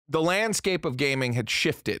the landscape of gaming had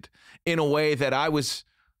shifted in a way that I was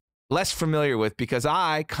less familiar with because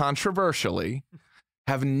I, controversially,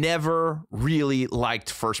 have never really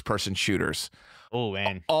liked first-person shooters. Oh,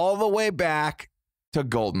 man. All the way back to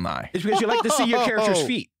GoldenEye. It's because you like to see your character's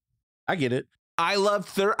feet. I get it. I love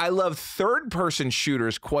third-person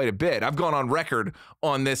shooters quite a bit. I've gone on record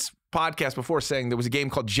on this podcast before saying there was a game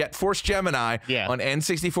called Jet Force Gemini on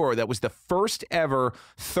N64 that was the first ever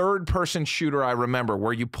third-person shooter I remember,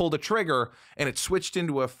 where you pulled a trigger and it switched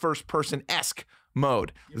into a first-person-esque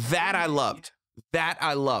mode. That I loved. That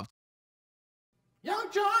I loved.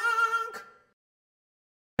 YUNKJunk!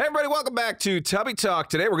 Hey everybody, welcome back to Tubby Talk.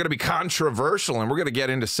 Today we're going to be controversial and we're going to get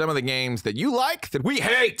into some of the games that you like that we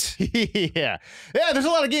hate. Yeah, there's a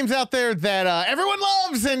lot of games out there that everyone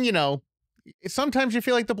loves, and you know, sometimes you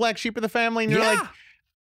feel like the black sheep of the family and you're like,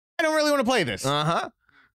 I don't really want to play this.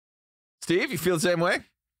 Steve, you feel the same way?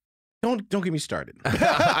 Don't get me started.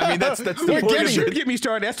 I mean, that's the point of get me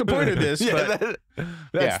started. That's the point of this.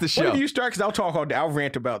 That's the show. Why don't you start? Because I'll talk all day. I'll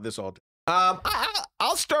rant about this all day.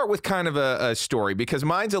 I'll start with kind of a story because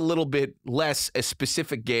mine's a little bit less a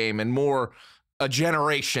specific game and more a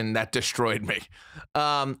generation that destroyed me.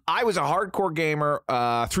 I was a hardcore gamer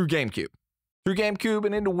through GameCube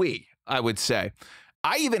and into Wii, I would say.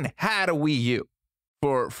 I even had a Wii U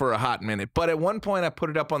for a hot minute, but at one point I put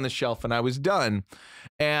it up on the shelf and I was done.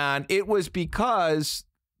 And it was because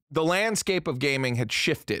the landscape of gaming had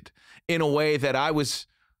shifted in a way that I was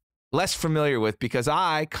less familiar with because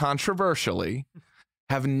I, controversially,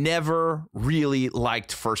 have never really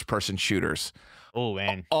liked first-person shooters. Oh,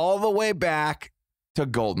 man. All the way back to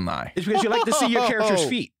GoldenEye. It's because you like to see your character's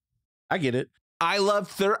feet. I get it. I love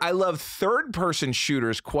third-person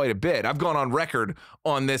shooters quite a bit. I've gone on record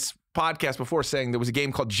on this podcast before saying there was a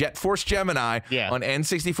game called Jet Force Gemini on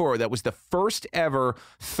N64 that was the first ever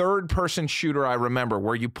third-person shooter I remember,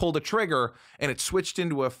 where you pulled a trigger and it switched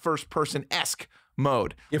into a first-person-esque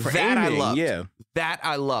mode. That I loved. That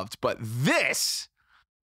I loved. But this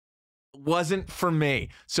wasn't for me.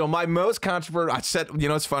 So my most controversial, I said, you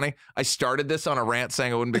know, it's funny. I started this on a rant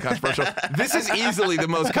saying it wouldn't be controversial. This is easily the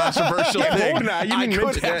most controversial thing I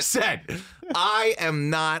could have said. I am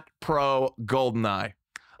not pro GoldenEye.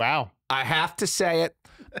 Wow. I have to say it.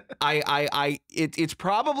 It's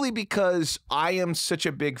probably because I am such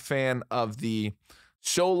a big fan of the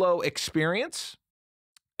solo experience,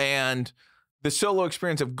 and the solo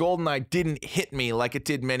experience of GoldenEye didn't hit me like it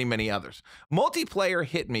did many, many others. Multiplayer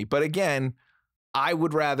hit me, but again, I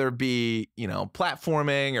would rather be, you know,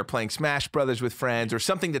 platforming or playing Smash Brothers with friends or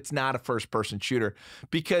something that's not a first-person shooter,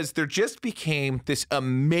 because there just became this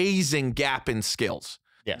amazing gap in skills.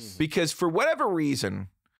 Yes. Because for whatever reason,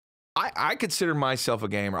 I consider myself a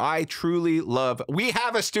gamer. I truly love, we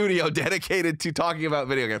have a studio dedicated to talking about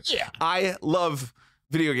video games. Yeah. I love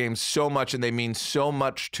video games so much, and they mean so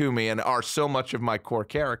much to me and are so much of my core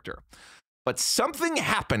character. But something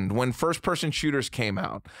happened when first-person shooters came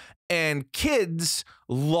out, and kids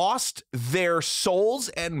lost their souls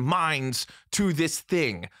and minds to this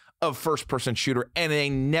thing of first-person shooter, and they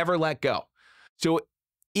never let go. So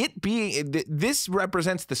this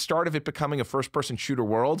represents the start of it becoming a first-person shooter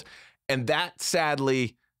world, and that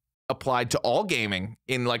sadly applied to all gaming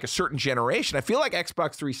in like a certain generation. I feel like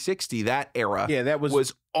Xbox 360, that era, that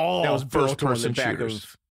was all first-person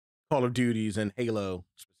shooters. Call of Duties and Halo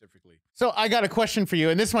specifically. So I got a question for you,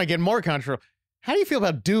 and this might get more controversial. How do you feel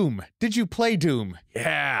about Doom? Did you play Doom?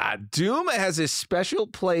 Yeah, Doom has a special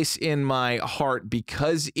place in my heart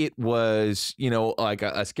because it was, you know, like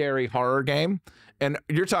a scary horror game. And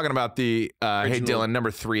you're talking about the, hey Dylan,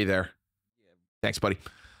 number 3 there. Thanks, buddy.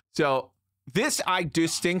 So this, I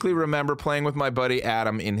distinctly remember playing with my buddy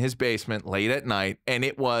Adam in his basement late at night, and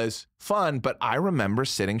it was fun, but I remember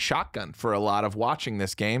sitting shotgun for a lot of watching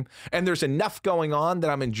this game, and there's enough going on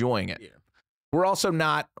that I'm enjoying it. Yeah. We're also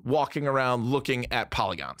not walking around looking at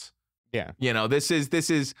polygons. Yeah. You know, this is it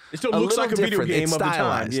still looks like a video game it's of the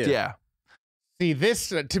time. Yeah. See, this,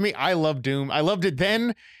 to me, I love Doom. I loved it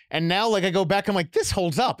then, and now, like, I go back, I'm like, this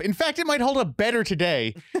holds up. In fact, it might hold up better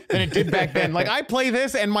today than it did back then. Like, I play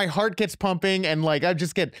this, and my heart gets pumping, and, like, I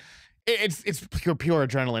just get, it's pure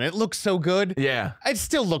adrenaline. It looks so good. Yeah. It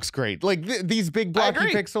still looks great. Like, these big blocky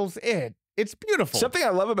pixels, it's beautiful. Something I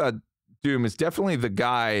love about Doom is definitely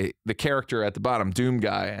the character at the bottom, Doom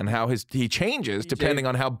guy, and how he changes depending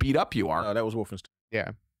on how beat up you are. Oh, that was Wolfenstein.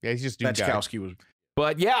 Yeah. Yeah, he's just Doom guy. Kowski was...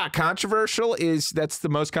 But yeah, controversial that's the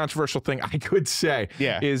most controversial thing I could say.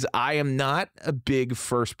 Yeah. Is I am not a big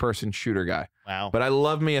first-person shooter guy. Wow. But I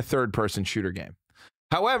love me a third-person shooter game.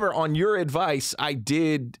 However, on your advice, I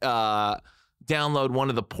did download one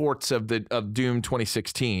of the ports of Doom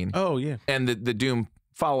 2016. Oh yeah. And the Doom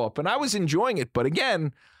follow-up, and I was enjoying it. But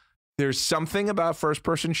again, there's something about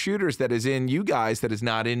first-person shooters that is in you guys that is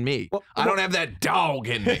not in me. I don't have that dog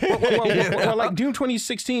in me. Well, like Doom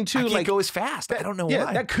 2016 too. I can't like go as fast. I don't know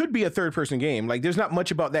why. That could be a third-person game. Like, there's not much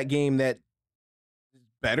about that game that is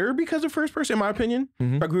better because of first-person, in my opinion.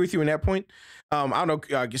 I agree with you on that point. I don't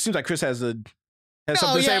know. It seems like Chris has something to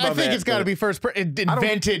say about that. I think it's got to be first-person. It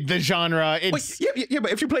invented the genre. It's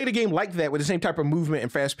but if you played a game like that with the same type of movement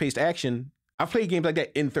and fast-paced action, I've played games like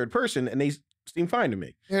that in third person, and they seem fine to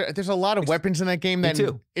me. There's a lot of weapons in that game that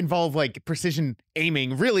involve like precision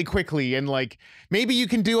aiming really quickly, and like maybe you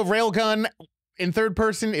can do a railgun in third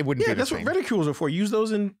person. It wouldn't be the same. What reticules are for. Use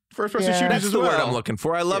those in first person shooters That's as the well. word I'm looking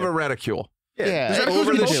for. I love a reticule.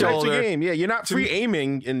 Over the shoulder game. Yeah, you're not free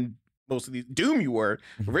aiming in most of these. Doom, you were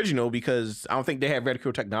original because I don't think they have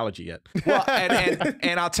reticule technology yet. Well,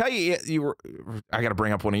 and I'll tell you, I got to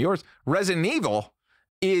bring up one of yours. Resident Evil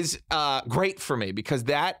is great for me because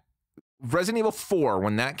that Resident Evil 4,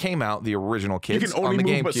 when that came out, the original kids you can only on the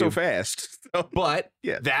move GameCube, but so fast. But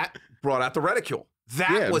that brought out the reticule.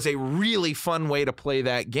 That was a really fun way to play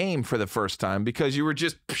that game for the first time because you were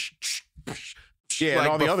just and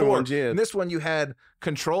all the other ones. And this one you had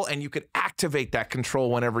control and you could activate that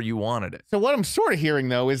control whenever you wanted it. So what I'm sort of hearing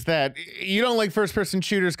though is that you don't like first-person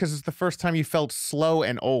shooters because it's the first time you felt slow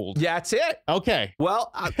and old. Yeah, that's it. Okay.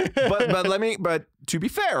 Well, but to be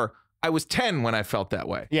fair, I was 10 when I felt that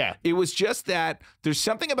way. Yeah. It was just that there's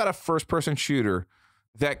something about a first-person shooter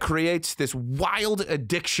that creates this wild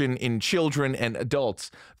addiction in children and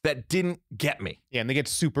adults that didn't get me. Yeah, and they get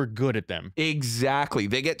super good at them. Exactly.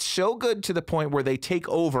 They get so good to the point where they take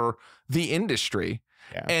over the industry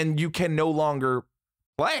and you can no longer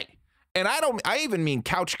play. And I even mean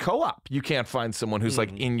couch co-op. You can't find someone who's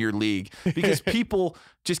like in your league because people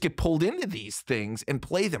just get pulled into these things and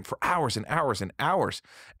play them for hours and hours and hours.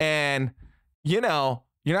 And, you know,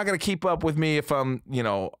 you're not going to keep up with me if I'm, you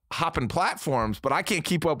know, hopping platforms, but I can't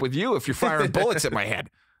keep up with you if you're firing bullets at my head,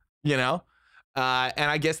 you know?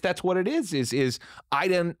 And I guess that's what it is I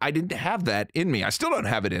didn't have that in me. I still don't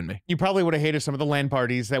have it in me. You probably would have hated some of the LAN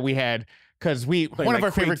parties that we had because one of our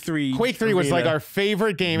favorite Quake 3 was like our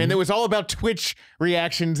favorite game, and it was all about Twitch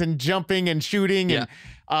reactions and jumping and shooting and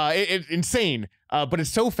it's insane. But it's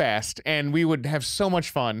so fast, and we would have so much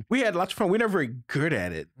fun. We had lots of fun. We're never very good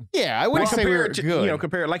at it. Yeah, I wouldn't say we were good. You know,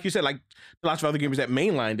 compare like you said, like lots of other games that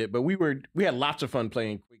mainlined it, but we had lots of fun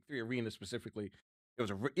playing Quake 3 Arena specifically. It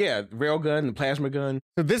was railgun and plasma gun.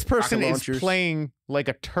 So this person is playing like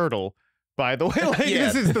a turtle, by the way.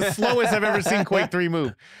 This is the slowest I've ever seen Quake 3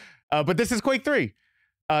 move. But this is Quake 3.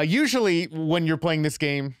 Usually when you're playing this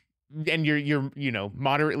game and you're you know,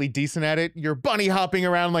 moderately decent at it, you're bunny hopping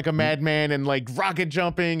around like a madman and like rocket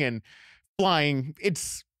jumping and flying.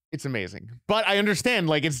 It's amazing. But I understand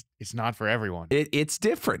like it's not for everyone. It's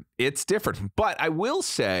different. It's different. But I will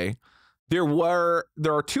say there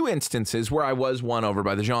are two instances where I was won over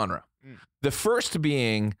by the genre. The first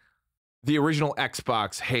being the original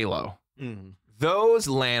Xbox Halo. Those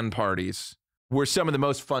LAN parties were some of the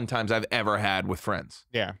most fun times I've ever had with friends.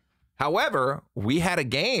 Yeah. However, we had a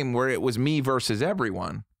game where it was me versus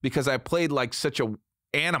everyone because I played like such a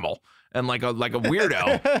animal and like a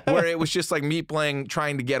weirdo where it was just like me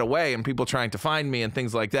trying to get away and people trying to find me and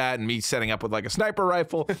things like that, and me setting up with like a sniper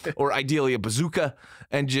rifle or ideally a bazooka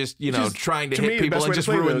and just, you know, trying to hit people and just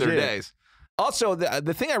ruin their days. Also,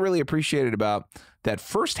 the thing I really appreciated about that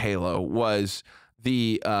first Halo was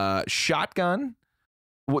the shotgun,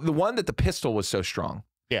 the one that the pistol was so strong.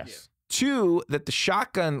 Yes. Yeah. Two, that the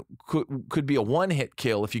shotgun could be a one-hit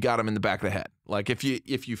kill if you got them in the back of the head, like if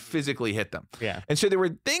you physically hit them. Yeah. And so there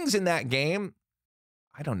were things in that game,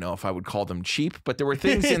 I don't know if I would call them cheap, but there were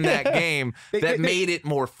things in that game that made it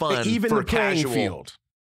more fun even for the playing casual field.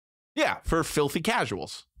 Yeah, for filthy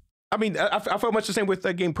casuals. I mean, I felt much the same with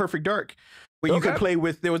that game Perfect Dark, where you could play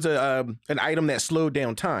with, there was an item that slowed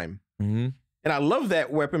down time. And I love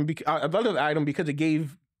that weapon. I love that item because it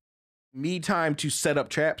gave me time to set up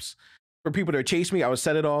traps. For people to chase me, I would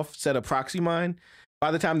set it off, set a proxy mine.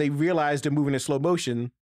 By the time they realized they're moving in slow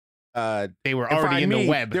motion, they were already in the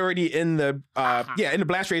web. They're already in the in the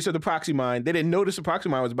blast radius of the proxy mine. They didn't notice the proxy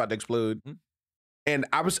mine was about to explode. And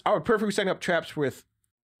I was perfectly setting up traps with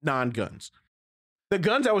non-guns. The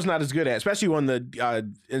guns I was not as good at, especially on the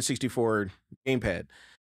N64 gamepad.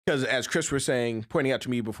 Because as Chris was saying, pointing out to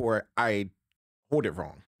me before, I hold it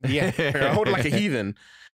wrong. Yeah. I hold it like a heathen.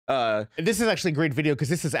 This is actually a great video because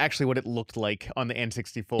this is actually what it looked like on the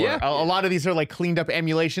N64. Yeah. A lot of these are like cleaned up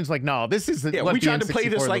emulations. Like, no, this is Yeah, what we the tried to play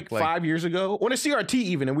this N64 like looked 5 years ago on a CRT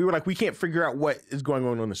even, and we were like, we can't figure out what is going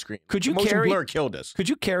on the screen. Could you Motion carry? blur killed us. Could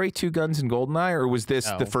you carry 2 guns in GoldenEye, or was this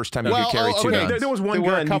No. the first time you Well, could carry 2 guns? There was one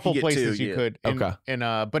There were gun a couple you could get places two, you yeah. could.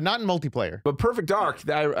 Okay. But not in multiplayer. But Perfect Dark,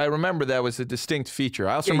 I remember that was a distinct feature.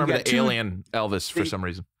 I also Yeah, you remember got the two- alien Elvis for some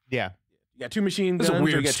reason. Yeah. You got 2 machine That's guns. a or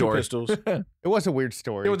weird you got 2 story. pistols. It was a weird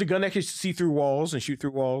story. There was a gun that could see through walls and shoot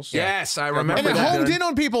through walls. Yes, I and remember it that. homed in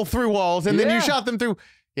on people through walls, and then Yeah. you shot them through.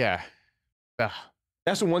 Yeah. Ugh.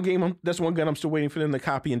 That's the one game. That's one gun I'm still waiting for them to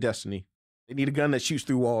copy in Destiny. They need a gun that shoots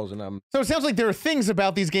through walls, and I'm. So it sounds like there are things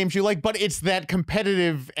about these games you like, but it's that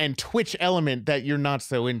competitive and Twitch element that you're not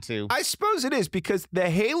so into. I suppose it is because the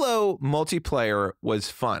Halo multiplayer was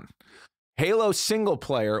fun. Halo single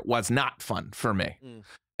player was not fun for me.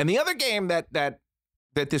 And the other game that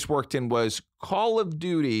this worked in was Call of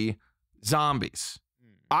Duty Zombies.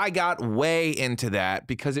 I got way into that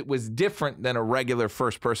because it was different than a regular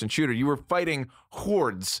first-person shooter. You were fighting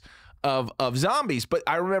hordes of zombies, but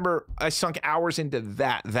I remember I sunk hours into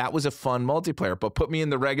that. That was a fun multiplayer, but put me in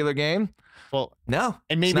the regular game? Well, No,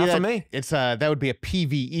 and maybe it's not that, for me. It's that would be a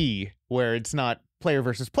PvE where it's not player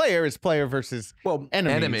versus player, it's player versus enemies.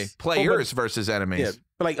 Enemy. Players versus enemies. Yeah,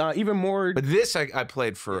 but like even more. But this I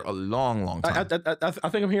played for a long, long time. I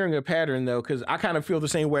think I'm hearing a pattern though, because I kind of feel the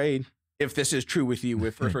same way. If this is true with you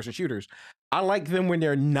with first-person shooters, I like them when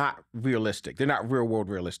they're not realistic. They're not real-world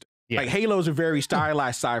realistic. Yeah. Like Halo's a very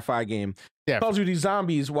stylized sci-fi game. Yeah. Call of Duty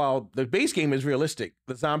Zombies, while the base game is realistic,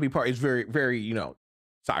 the zombie part is very, very,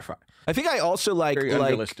 sci-fi. I think I also like Very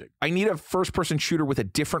unrealistic. I need a first-person shooter with a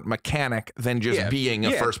different mechanic than just being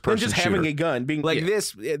a first-person just shooter. having a gun, being Like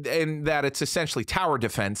this, and that it's essentially tower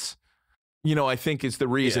defense. I think is the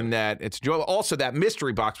reason that it's enjoyable. Also, that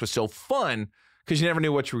mystery box was so fun because you never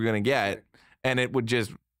knew what you were going to get, and it would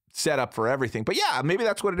just set up for everything. But yeah, maybe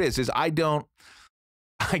that's what it is I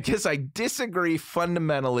guess I disagree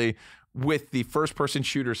fundamentally with the first-person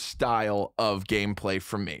shooter style of gameplay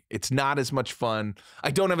for me. It's not as much fun.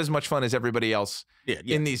 I don't have as much fun as everybody else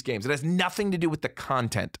in these games. It has nothing to do with the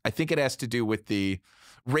content. I think it has to do with the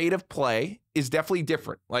rate of play is definitely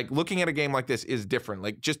different. Like looking at a game like this is different,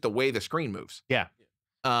 like just the way the screen moves. Yeah.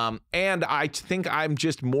 And I think I'm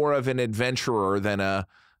just more of an adventurer than a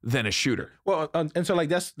shooter. Well, and so like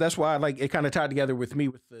that's why like it kind of tied together with me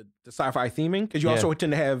with the sci-fi theming, because you also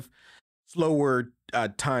tend to have slower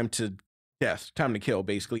time to death, time to kill,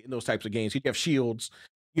 basically in those types of games. You have shields,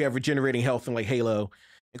 you have regenerating health in like Halo.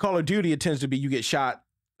 In Call of Duty, it tends to be you get shot.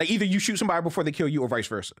 Like either you shoot somebody before they kill you, or vice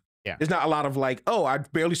versa. Yeah, there's not a lot of like, oh, I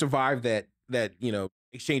barely survived that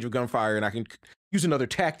exchange of gunfire, and I can use another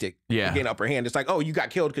tactic to gain upper hand. It's like, oh, you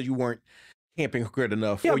got killed because you weren't camping good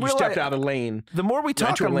enough, or you stepped out of lane. The more we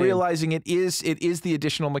talk, I'm realizing it is the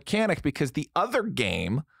additional mechanic, because the other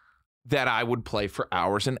game that I would play for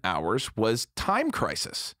hours and hours was Time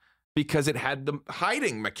Crisis, because it had the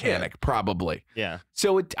hiding mechanic, probably. Yeah.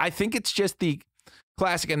 So I think it's just the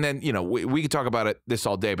classic, and then we could talk about this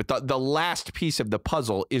all day, but the last piece of the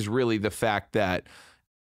puzzle is really the fact that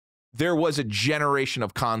there was a generation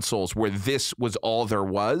of consoles where this was all there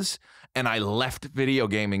was, and I left video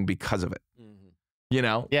gaming because of it.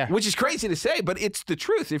 Yeah. Which is crazy to say, but it's the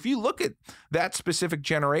truth. If you look at that specific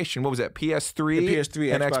generation, what was that? PS3, the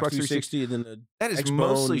PS3, and Xbox 360, and then the that is Xbone,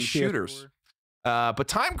 mostly PS4. shooters. But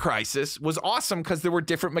Time Crisis was awesome because there were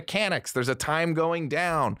different mechanics. There's a time going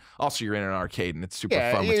down. Also, you're in an arcade, and it's super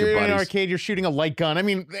fun with your you're buddies. in an arcade, you're shooting a light gun. I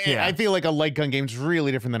mean, I feel like a light gun game's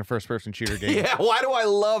really different than a first-person shooter game. Yeah, why do I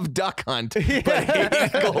love Duck Hunt but hate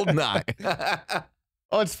GoldenEye?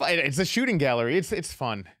 Oh, it's fun. It's a shooting gallery. It's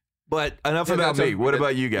fun. But enough about me. What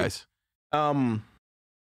about you guys? Well,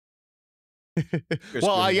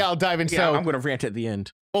 I'll dive in. Yeah, So I'm going to rant at the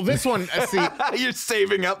end. Well, this one, I see. You're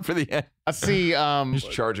saving up for the end. I see.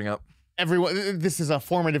 Just charging up. Everyone, this is a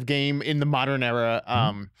formative game in the modern era.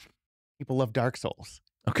 People love Dark Souls.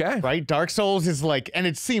 Okay. Right? Dark Souls is like, and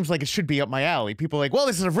it seems like it should be up my alley. People are like, well,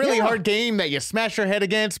 this is a really hard game that you smash your head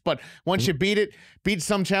against, but once you beat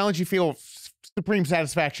some challenge, you feel supreme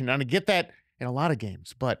satisfaction. And I get that in a lot of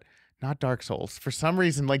games, but not Dark Souls. For some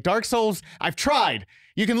reason, like Dark Souls, I've tried.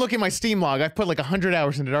 You can look at my Steam log. I've put like 100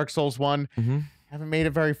 hours into Dark Souls 1. Haven't made it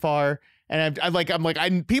very far. And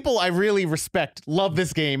people I really respect love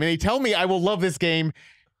this game. And they tell me I will love this game,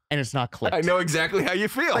 and it's not clicked. I know exactly how you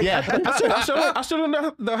feel. Yeah. I still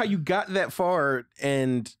don't know how you got that far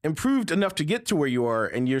and improved enough to get to where you are,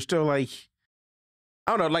 and you're still like,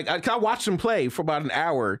 I don't know, like I watched him play for about an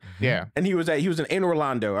hour. Yeah. And he was in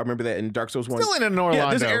Orlando. I remember that in Dark Souls 1. Still in Orlando.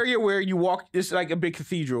 Yeah, this area where you walk, it's like a big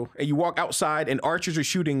cathedral, and you walk outside and archers are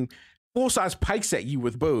shooting full-size pikes at you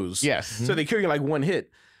with bows. Yes. So they kill you like one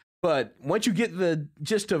hit. But once you get the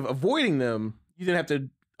gist of avoiding them, you didn't have to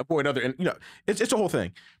avoid other, and it's a whole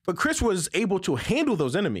thing. But Chris was able to handle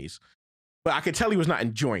those enemies, but I could tell he was not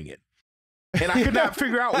enjoying it. And I could not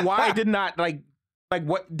figure out why I did not like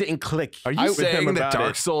what didn't click. Are you saying that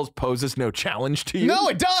Dark Souls poses no challenge to you? No,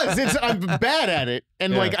 it does. I'm bad at it.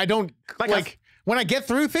 And like I don't like when I get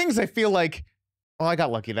through things, I feel like, well, I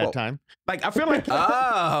got lucky that time. Like I feel like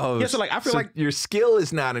yeah, so like I feel like your skill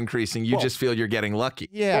is not increasing. You just feel you're getting lucky.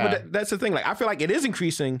 Yeah. Well, but that's the thing. Like I feel like it is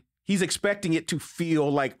increasing. He's expecting it to feel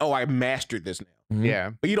like, oh, I mastered this now.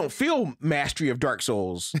 Yeah. But you don't feel mastery of Dark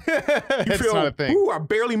Souls. You It's feel, not a thing. ooh, I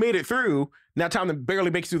barely made it through. Now time to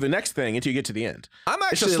barely make it through the next thing until you get to the end. I'm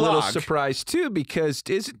actually a little surprised too, because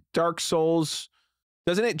isn't Dark Souls,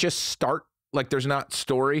 doesn't it just start like there's not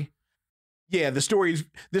story? Yeah, the story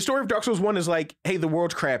of Dark Souls 1 is like, hey, the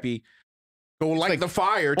world's crappy. Go light the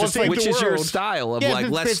fire to save the world. Which is your style of like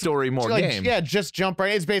less story, more game. Yeah, just jump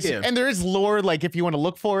right. It's basic, and there is lore like if you want to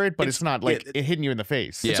look for it, but it's not like it hitting you in the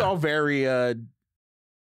face. It's all very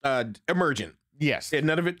emergent. Yes, and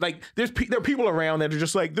none of it like there are people around that are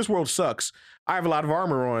just like, this world sucks. I have a lot of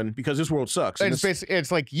armor on because this world sucks. And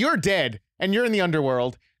it's like you're dead and you're in the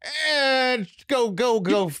underworld. And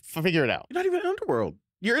go figure it out. You're not even in the underworld.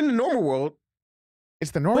 You're in the normal world.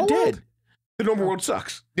 It's the normal world? Dead. The normal world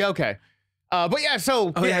sucks. Yeah, okay. But yeah,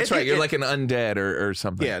 so that's right. You're like an undead or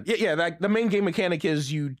something. Yeah. Like the main game mechanic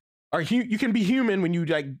is you can be human when you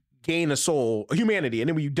like gain a humanity, and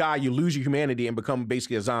then when you die, you lose your humanity and become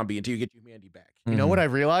basically a zombie until you get your humanity back. You know what I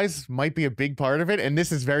realized might be a big part of it, and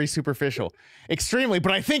this is very superficial, extremely,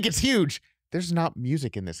 but I think it's huge. There's not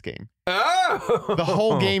music in this game. Oh, the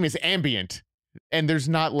whole game is ambient, and there's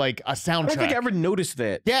not like a soundtrack. I don't think I ever noticed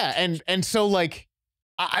that. Yeah, and so like.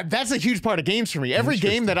 That's a huge part of games for me. Every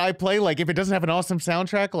game that I play, like if it doesn't have an awesome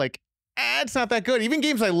soundtrack, like it's not that good. Even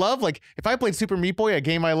games I love, like if I played Super Meat Boy, a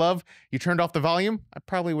game I love, you turned off the volume, I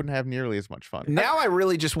probably wouldn't have nearly as much fun. Now I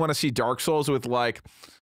really just want to see Dark Souls with like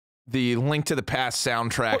the Link to the Past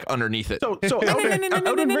soundtrack underneath it. So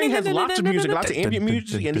Elden Ring has lots of music, lots of ambient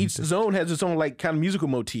music, and each zone has its own like kind of musical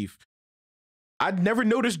motif. I'd never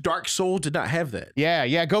noticed Dark Souls did not have that.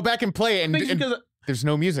 Yeah. Go back and play it, and there's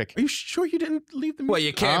no music. Are you sure you didn't leave the music? Well,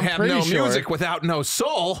 you can't have no music without no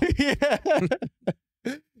soul.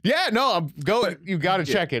 Yeah, no, you got to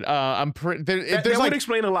check it. There's like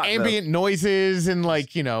explain a lot. Ambient noises and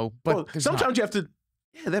like, but sometimes you have to.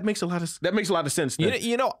 Yeah, that makes a lot of sense.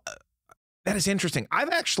 That is interesting. I've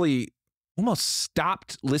actually almost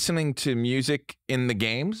stopped listening to music in the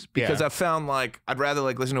games because I've found like I'd rather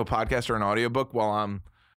like listen to a podcast or an audiobook while I'm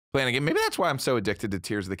playing a game. Maybe that's why I'm so addicted to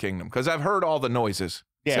Tears of the Kingdom, because I've heard all the noises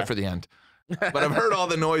except for the end. But I've heard all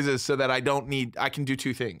the noises so that I can do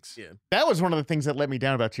two things. Yeah. That was one of the things that let me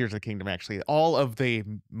down about Tears of the Kingdom, actually. All of the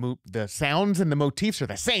sounds and the motifs are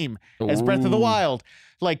the same as Breath of the Wild.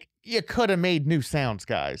 Like, you could have made new sounds,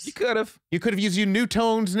 guys. You could have. You could have used new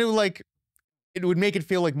tones, it would make it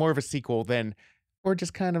feel like more of a sequel than, or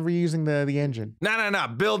just kind of reusing the engine. No.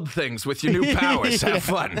 Build things with your new powers. Have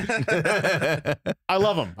fun. I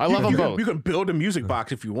love them. I love them both. You can build a music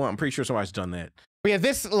box if you want. I'm pretty sure somebody's done that. But yeah,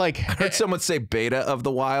 this I heard someone say beta of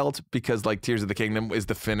the Wild because like Tears of the Kingdom is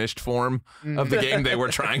the finished form of the game they were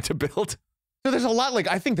trying to build. So there's a lot,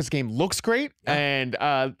 I think this game looks great, and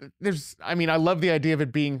I love the idea of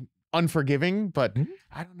it being unforgiving, but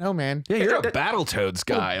I don't know, man. Yeah, you're a Battletoads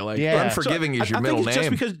guy. Unforgiving is your middle name.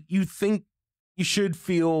 Just because you think you should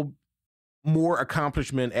feel more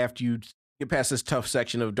accomplishment after you get past this tough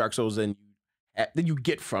section of Dark Souls than you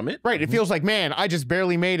get from it. Right. It feels like, man, I just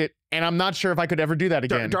barely made it, and I'm not sure if I could ever do that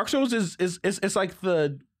again. Dark Souls is it's like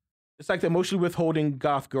the emotionally withholding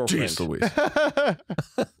goth girlfriend. Jeez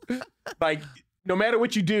Louise. Like, no matter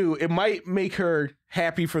what you do, it might make her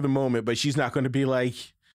happy for the moment, but she's not going to be like,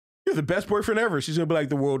 you're the best boyfriend ever. She's going to be like,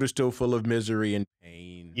 the world is still full of misery and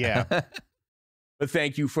pain. Yeah. But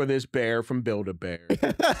thank you for this bear from Build-A-Bear.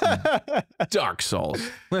 Dark Souls.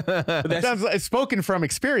 It's spoken from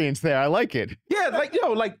experience there. I like it. Yeah,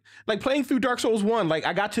 like playing through Dark Souls 1, like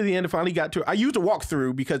I got to the end and finally got to, I used a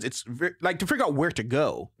walkthrough because it's like to figure out where to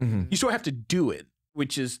go. You still have to do it,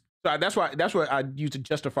 which is, that's what I use to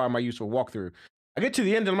justify my use of a walkthrough. I get to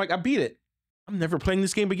the end and I'm like, I beat it. I'm never playing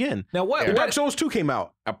this game again. Now what? Dark Souls 2 came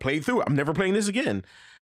out. I played through it. I'm never playing this again.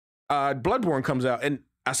 Bloodborne comes out and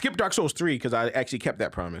I skipped Dark Souls 3 because I actually kept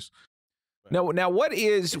that promise. Now what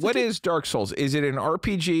is Dark Souls? Is it an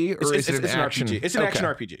RPG or is it an action? RPG. It's an action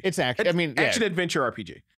RPG. It's action. I mean, action adventure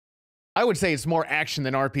RPG. I would say it's more action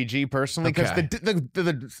than RPG personally, because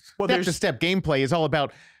the step-to-step gameplay is all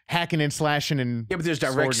about hacking and slashing and but there's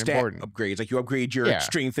direct stat upgrades. Like you upgrade your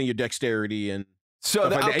strength and your dexterity, and so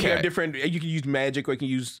you have different. You can use magic, or you can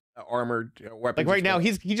use armored weapons. Like right now,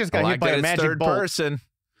 he just got hit by a magic bolt.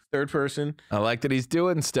 Third person. I like that he's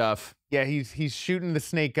doing stuff. Yeah, he's shooting the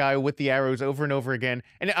snake guy with the arrows over and over again,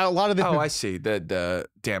 and a lot of the. Oh, I see the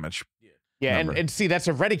damage. Yeah, and see, that's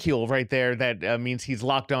a reticule right there. That means he's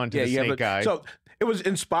locked on to the snake guy. So it was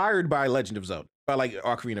inspired by Legend of Zelda, by like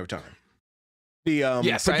Ocarina of Time. The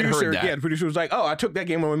yes, I heard that. Yeah, the producer was like, "Oh, I took that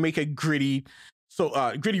game and I'm gonna make a gritty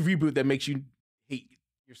reboot that makes you hate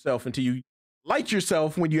yourself until you like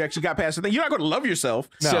yourself when you actually got past the thing. You're not going to love yourself."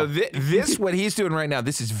 No. So this what he's doing right now,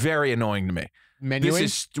 this is very annoying to me. Menuing?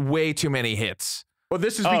 This is way too many hits. Well,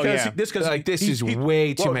 this is because this is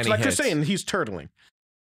way too many like hits. You're saying, he's turtling.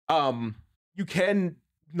 You can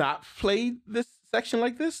not play this section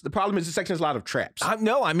like this. The problem is the section has a lot of traps.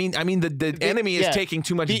 No, I mean the enemy is taking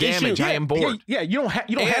too much damage. I am bored. Yeah, you don't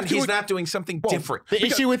have to. He's not doing something different. The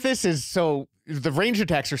issue with this is, so the range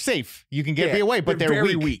attacks are safe. You can be away, but they're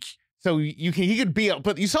very weak. So he could be,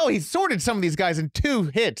 but you saw he sorted some of these guys in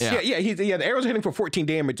 2 hits. Yeah. The arrows are hitting for 14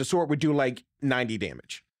 damage. The sword would do like 90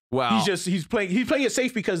 damage. Wow. He's playing it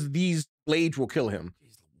safe because these blades will kill him.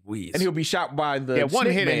 And he'll be shot by the one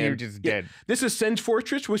hit man. and you're just dead. This is Singe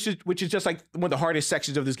Fortress, which is just like one of the hardest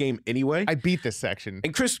sections of this game anyway. I beat this section,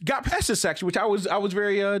 and Chris got past this section, which I was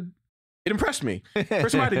very it impressed me. For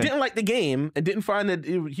somebody that didn't like the game and didn't find that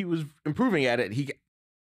he was improving at it,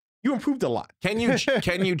 you improved a lot. Can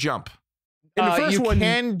you jump? In the first one, you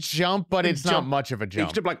can jump, but it's not much of a jump.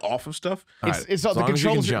 You jump like off of stuff. It's all the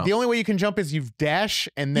controls. The only way you can jump is you dash,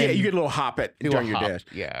 and then you get a little hop during your dash.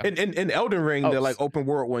 Yeah. In Elden Ring, the like open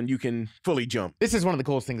world one, you can fully jump. This is one of the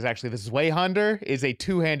coolest things actually. This Zweihander is a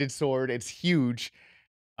 2-handed sword. It's huge.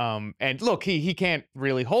 And look, he can't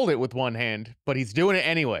really hold it with one hand, but he's doing it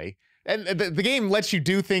anyway. And the game lets you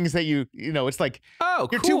do things that it's like,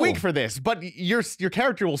 you're too weak for this, but your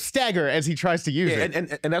character will stagger as he tries to use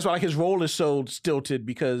it. And that's why his roll is so stilted,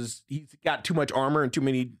 because he's got too much armor and too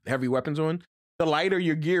many heavy weapons on. The lighter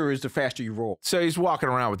your gear is, the faster you roll. So he's walking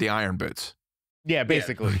around with the iron boots. Yeah,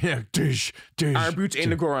 basically. Yeah, iron boots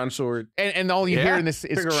and the Goron sword. And all you hear in this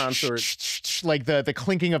is Goron sword, like the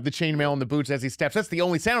clinking of the chainmail on the boots as he steps. That's the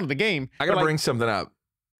only sound of the game. I gotta bring something up.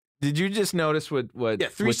 Did you just notice what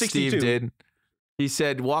Steve did? He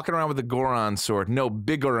said, walking around with a Goron sword. No,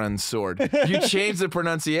 Bigoron sword. You changed the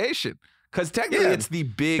pronunciation. Because technically it's the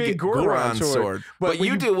big Goron sword. But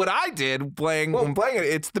you do what I did when playing it.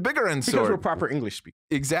 It's the Bigoron sword. Because we're proper English speakers.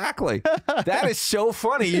 Exactly. That is so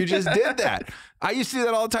funny. You just did that. I used to do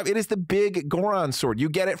that all the time. It is the big Goron sword. You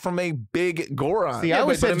get it from a big Goron. See, I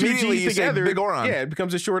always said immediately you say Bigoron. Yeah, it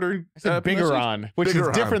becomes a shorter Bigoron, which is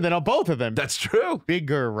different than both of them. That's true.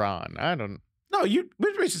 Bigoron. I don't. No, we're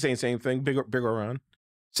basically saying the same thing. Bigoron.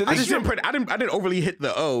 So I didn't overly hit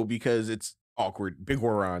the O because it's awkward.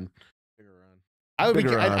 Bigoron.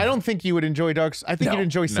 I don't think you would enjoy Dark. I think you'd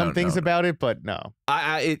enjoy some things about it, but no.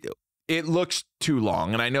 It looks too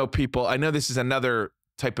long, and I know this is another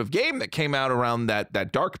type of game that came out around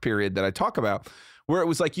that dark period that I talk about, where it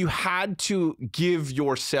was like you had to give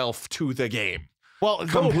yourself to the game. Well,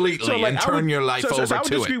 completely and turn your life over to it. So I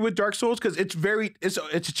would disagree with Dark Souls because it's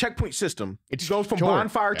a checkpoint system. It goes from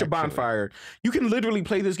bonfire to bonfire. You can literally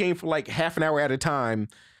play this game for like half an hour at a time.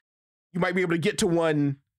 You might be able to get to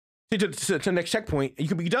one. To the next checkpoint, and you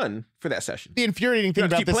can be done for that session. The infuriating thing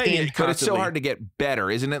about this game, but it's so hard to get better,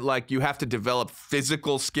 isn't it? Like you have to develop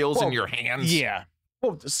physical skills in your hands. Yeah.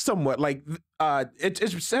 Well, somewhat. Like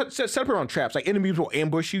it's set up around traps. Like enemies will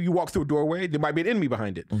ambush you. You walk through a doorway, there might be an enemy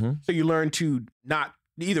behind it. So you learn to not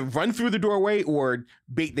either run through the doorway or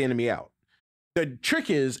bait the enemy out. The trick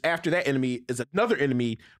is after that enemy is another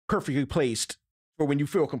enemy perfectly placed. Or when you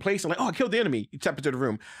feel complacent, like, oh, I killed the enemy, you step into the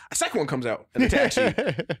room, a second one comes out and attacks you.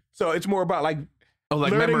 So it's more about like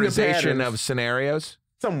memorization of scenarios.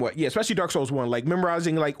 Somewhat, yeah. Especially Dark Souls 1, like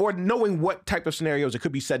memorizing, or knowing what type of scenarios it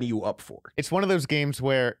could be setting you up for. It's one of those games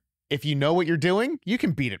where if you know what you're doing, you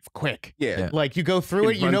can beat it quick. Yeah. Like you go through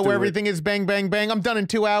it, you know where everything is. Bang, bang, bang. I'm done in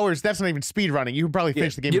 2 hours. That's not even speed running. You can probably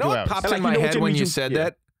finish the game in 2 hours. You know what popped in my head when you said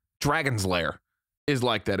that? Dragon's Lair is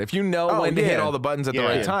like that. If you know when to hit all the buttons at the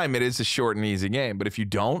right time, it is a short and easy game. But if you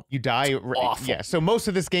don't, you die. Awful. Yeah. So most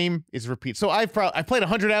of this game is repeat. So I played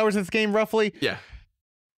 100 hours in this game roughly. Yeah.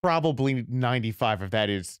 probably 95 of that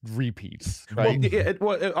is repeats, right?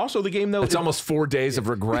 Also the game though, it's almost 4 days of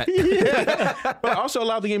regret. But also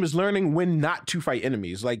allow the game is learning when not to fight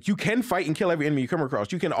enemies. Like you can fight and kill every enemy you come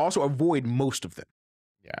across. You can also avoid most of them.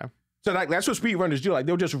 Yeah. So like that's what speedrunners do. Like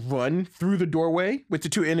they'll just run through the doorway with the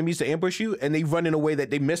two enemies to ambush you, and they run in a way that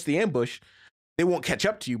they miss the ambush. They won't catch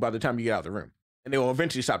up to you by the time you get out of the room, and they will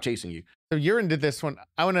eventually stop chasing you. So you're into this one.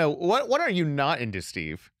 I want to know what are you not into,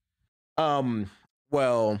 Steve?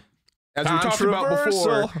 Well, as we talked about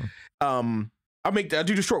before, I'll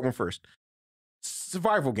do the short one first.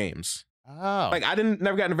 Survival games. Oh, like I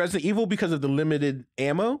never got into Resident Evil because of the limited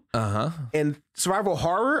ammo. And survival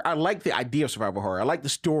horror, I like the idea of survival horror. I like the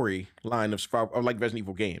storyline of survival. I like Resident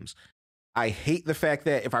Evil games. I hate the fact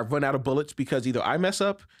that if I run out of bullets because either I mess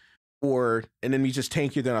up or an enemy just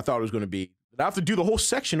tankier than I thought it was going to be, I have to do the whole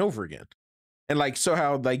section over again. And like, so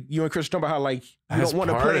how like you and Chris talking about how like you don't want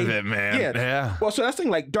to play. Part of it, man. Yeah. Well, so that's the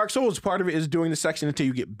thing. Like Dark Souls, part of it is doing the section until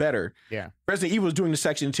you get better. Yeah. Resident Evil is doing the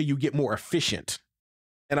section until you get more efficient.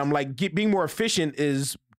 And I'm like, being more efficient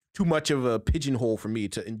is too much of a pigeonhole for me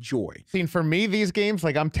to enjoy. See, for me, these games,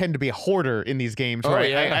 like tend to be a hoarder in these games,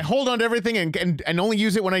 right? Yeah. I hold on to everything and only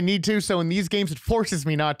use it when I need to. So in these games, it forces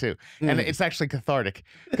me not to. And it's actually cathartic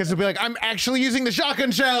because it'll be like, I'm actually using the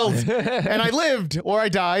shotgun shells and I lived or I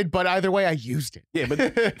died, but either way, I used it. Yeah,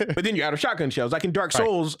 but then you're out of shotgun shells. Like in Dark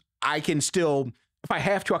Souls, I can still, if I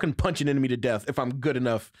have to, I can punch an enemy to death if I'm good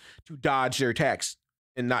enough to dodge their attacks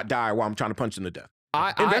and not die while I'm trying to punch them to death.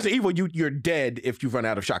 In Resident Evil, you're dead if you run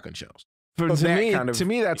out of shotgun shells. To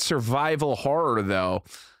me, that survival horror though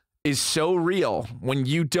is so real when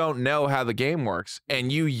you don't know how the game works and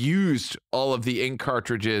you used all of the ink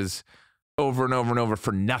cartridges over and over and over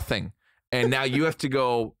for nothing, and now you have to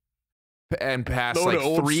go and pass like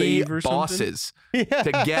 3 bosses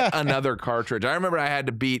to get another cartridge. I remember I had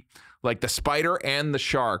to beat like the spider and the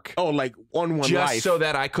shark. Oh, like on one just life, so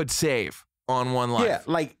that I could save on one life. Yeah,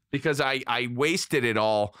 like. Because I wasted it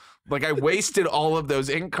all. Like I wasted all of those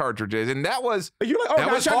ink cartridges, and that was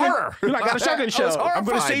that was horror. You're like, I got a shotgun shell. I'm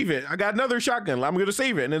gonna save it. I got another shotgun. I'm gonna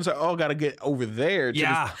save it, and then it's like, oh, I gotta get over there.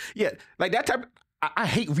 Yeah, like that type. I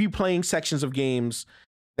hate replaying sections of games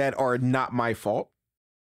that are not my fault.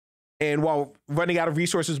 And while running out of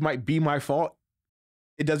resources might be my fault,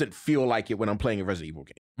 it doesn't feel like it when I'm playing a Resident Evil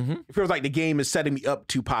game. It feels like the game is setting me up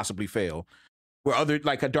to possibly fail. Where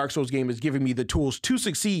like a Dark Souls game is giving me the tools to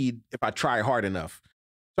succeed if I try hard enough.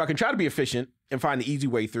 So I can try to be efficient and find the easy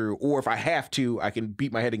way through, or if I have to, I can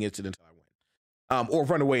beat my head against it until I win. Or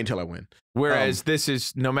run away until I win. Whereas this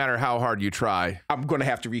is, no matter how hard you try, I'm going to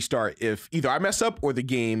have to restart if either I mess up or the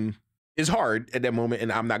game is hard at that moment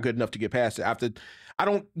and I'm not good enough to get past it. I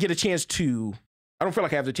don't feel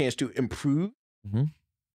like I have the chance to improve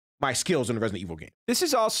my skills in the Resident Evil game. This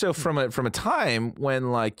is also from a time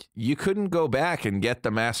when like you couldn't go back and get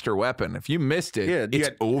the master weapon. If you missed it,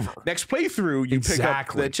 it's over. Next playthrough, you pick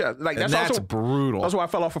up the chest. Like that's also brutal. That's why I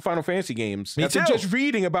fell off of Final Fantasy games. Me too. Just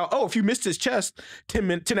reading about, if you missed this chest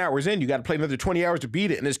 10 hours in, you got to play another 20 hours to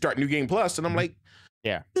beat it, and then start New Game Plus. And I'm like,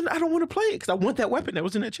 then I don't want to play it because I want that weapon that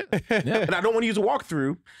was in that chest. And I don't want to use a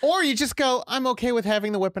walkthrough. Or you just go, I'm okay with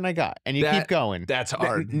having the weapon I got, and you keep going. That's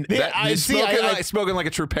hard. I spoken like a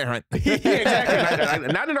true parent. Yeah, exactly.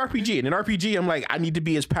 Not an RPG. In an RPG, I'm like, I need to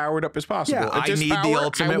be as powered up as possible. Yeah, I need the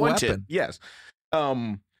ultimate weapon. Yes.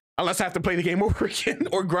 Unless I have to play the game over again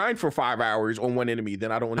or grind for 5 hours on one enemy,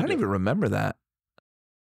 then I don't want to. I don't even remember that.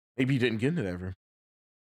 Maybe you didn't get into that ever.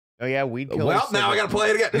 Oh yeah, weed killer. Well, now I gotta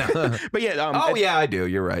play it again. No. But yeah. I do.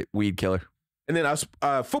 You're right. Weed killer. And then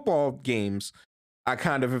football games, I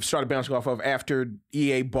kind of have started bouncing off of after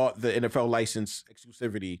EA bought the NFL license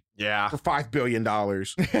exclusivity. Yeah. For $5 billion.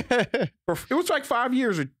 It was like 5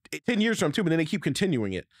 years or 10 years from too, but then they keep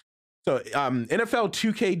continuing it. So NFL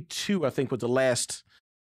 2K2, I think, was the last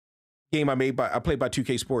game I played by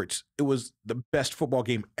 2K Sports. It was the best football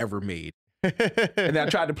game ever made. And then I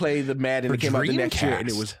tried to play the Madden that came out the next year, and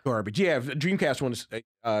it was garbage. Yeah, Dreamcast one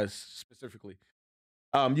specifically.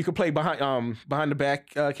 You can play behind the back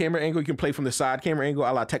camera angle. You can play from the side camera angle, a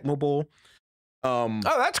la Tecmo Bowl.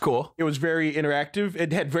 That's cool. It was very interactive.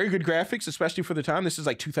 It had very good graphics, especially for the time. This is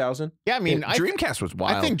like 2000. Yeah, I mean, Dreamcast was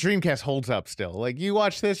wild. I think Dreamcast holds up still. Like you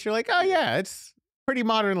watch this, you're like, oh yeah, it's pretty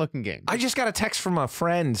modern looking game. I just got a text from a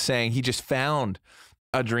friend saying he just found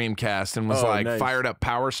a Dreamcast and was nice. Fired up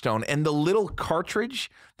Power Stone, and the little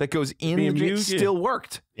cartridge that goes in the Dream still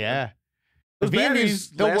worked. Yeah. The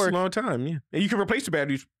batteries last a long time, yeah. And you can replace the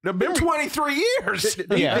batteries. The memory, 23 years.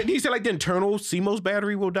 He said like the internal CMOS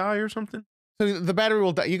battery will die or something. So the battery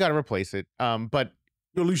will die. You got to replace it. But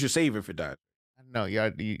you'll lose your save if it died. No,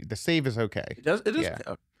 the save is okay. It does. It is.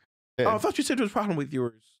 Yeah. Oh, I thought you said there was a problem with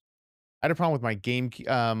yours. I had a problem with my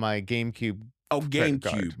GameCube. Oh,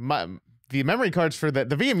 GameCube. The memory cards for the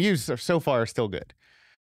VMUs are so far still good.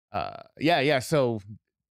 Yeah. So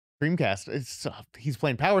Dreamcast, he's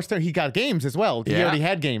playing Power Star. He got games as well. He already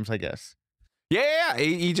had games, I guess. Yeah.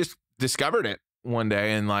 He just discovered it one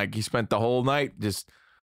day, and like he spent the whole night just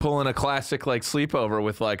pulling a classic like sleepover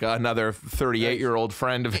with like another 38-year-old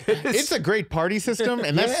friend of his. It's a great party system,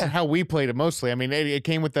 and that's how we played it mostly. I mean, it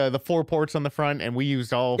came with the 4 ports on the front, and we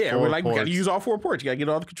used all 4 we're like, ports. we got to use all 4 ports. You got to get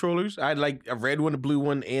all the controllers. I had like a red one, a blue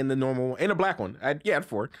one, and the normal one, and a black one. I had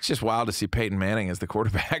 4. It's just wild to see Peyton Manning as the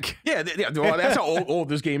quarterback. Yeah, well, that's how old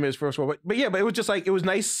this game is, first of all. But it was just like, it was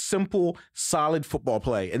nice, simple, solid football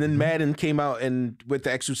play. And then Madden came out, and with the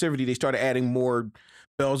exclusivity, they started adding more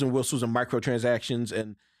bells and whistles and microtransactions,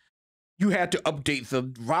 and you had to update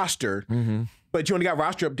the roster, but you only got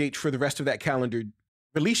roster updates for the rest of that calendar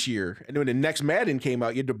release year. And when the next Madden came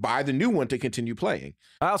out, you had to buy the new one to continue playing.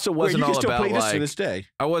 I also wasn't all about play this like, to this day.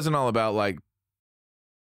 I wasn't all about like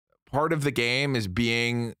part of the game is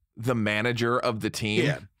being the manager of the team.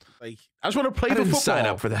 Yeah. Like, I just want to play the football. Sign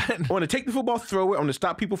up for that. I want to take the football, throw it. I want to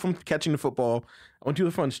stop people from catching the football. I want to do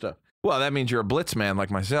the fun stuff. Well, that means you're a blitz man like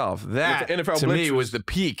myself. That, NFL to Blitz me, was the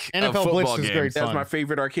peak NFL of football Blitz is games. great fun. That's my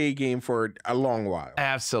favorite arcade game for a long while.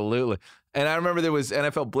 Absolutely. And I remember there was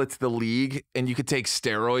NFL Blitz the League, and you could take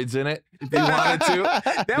steroids in it if you wanted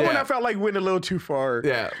to. That one I felt like went a little too far.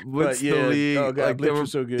 Yeah, Blitz the League. Oh, God, like, Blitz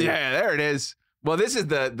was so good. Yeah, there it is. Well, this is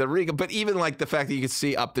the Riga, but even like the fact that you could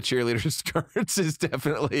see up the cheerleaders' skirts is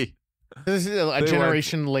definitely... This is a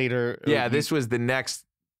generation later. Yeah, this was the next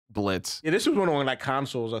Blitz. Yeah, this was one on like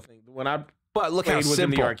consoles, I think. But look how was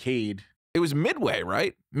simple. in the arcade. It was Midway,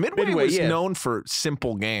 right? Midway was known for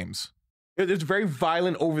simple games. It's a very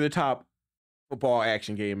violent, over-the-top football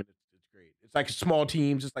action game. It's great. It's like small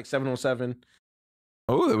teams. It's like 7-on-7.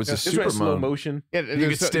 Oh, there was a super slow mode. motion. Yeah, you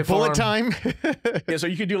could stiff bullet time. Yeah, so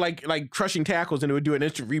you could do like crushing tackles, and it would do an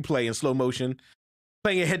instant replay in slow motion.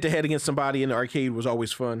 Playing it head-to-head against somebody in the arcade was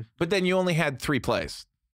always fun. But then you only had 3 plays.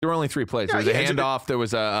 There were only 3 plays. There was a handoff. There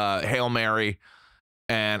was a Hail Mary.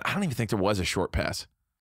 And I don't even think there was a short pass.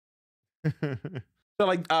 So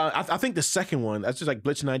like, I think the second one, that's just like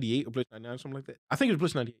Blitz 98 or Blitz 99 or something like that. I think it was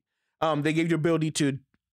Blitz 98. They gave you the ability to,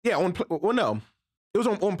 it was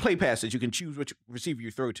on play passes. You can choose which receiver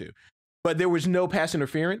you throw to. But there was no pass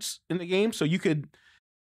interference in the game, so you could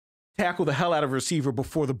tackle the hell out of a receiver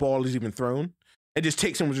before the ball is even thrown and just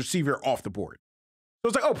take someone's receiver off the board. So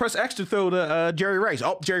it's like, oh, press X to throw to Jerry Rice.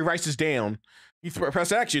 Oh, Jerry Rice is down. You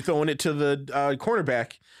press X, you're throwing it to the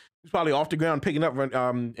cornerback. He's probably off the ground, picking up,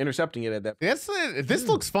 intercepting it at that point. This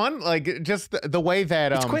looks fun. Like, just the way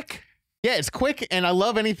that... It's quick. Yeah, it's quick, and I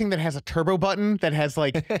love anything that has a turbo button that has,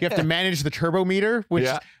 like, you have to manage the turbo meter, which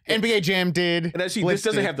NBA Jam did. And actually, this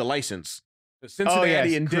doesn't have the license.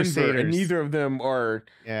 Cincinnati and Denver, Crusaders. And neither of them are...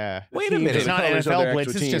 Yeah. Wait a minute. It's not NFL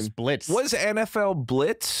Blitz, it's just Blitz. Was NFL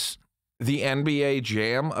Blitz the NBA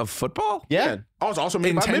Jam of football? Yeah. Also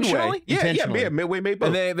made by Midway. Yeah, Midway made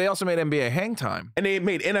both. And they also made NBA Hang Time. And they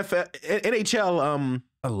made NHL.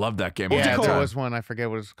 I love that game. Yeah, there was one. I forget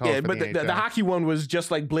what it was called. Yeah, but the hockey one was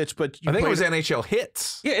just like Blitz, but I think it was NHL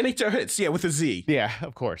Hits. Yeah, NHL Hits. Yeah, with a Z. Yeah,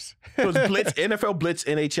 of course. It was Blitz, NFL Blitz,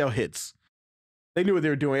 NHL Hits. They knew what they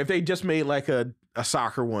were doing. If they just made like a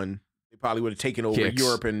soccer one, they probably would have taken over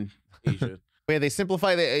Europe and Asia. Yeah, they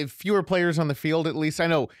simplify the fewer players on the field, at least. I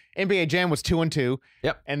know NBA Jam was 2-on-2.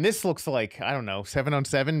 Yep. And this looks like, I don't know,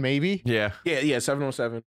 7-on-7 maybe? Yeah. Yeah,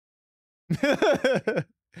 7-on-7.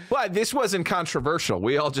 But this wasn't controversial.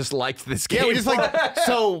 We all just liked this game. Yeah, we just like,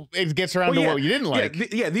 so it gets around to what you didn't like.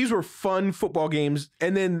 These were fun football games.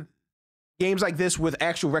 And then games like this with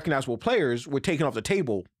actual recognizable players were taken off the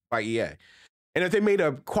table by EA. And if they made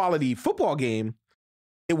a quality football game,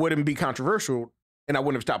 it wouldn't be controversial. And I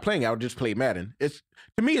wouldn't have stopped playing. I would just play Madden. To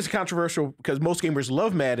me, it's controversial because most gamers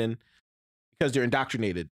love Madden because they're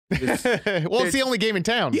indoctrinated. It's the only game in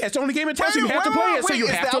town. Yeah, it's the only game in town, so you have to play it. So you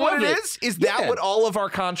have to love it. Is that what all of our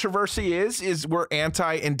controversy is? Is we're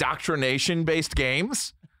anti-indoctrination based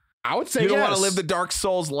games? I would say you don't want to live the Dark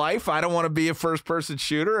Souls life. I don't want to be a first-person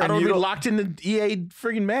shooter. I don't want to be locked in the EA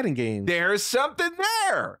friggin' Madden game. There's something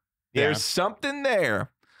there. Yeah. There's something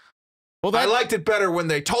there. Well, I liked it better when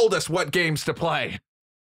they told us what games to play.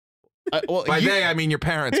 By they, I mean your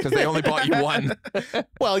parents, because they only bought you one.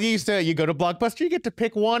 Well, you go to Blockbuster, you get to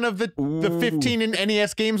pick one of the 15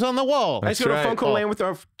 NES games on the wall. I used to go to Funko Land with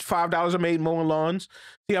our $5 I made mowing lawns.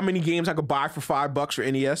 See how many games I could buy for $5 for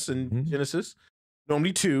NES and Genesis.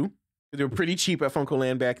 Normally 2. They were pretty cheap at Funko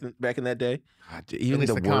Land back in that day. God, even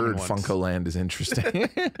the word Funko Land is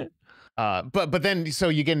interesting. But then so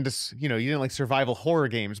you get into you didn't like survival horror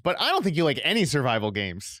games, but I don't think you like any survival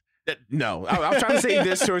games. No, I was trying to say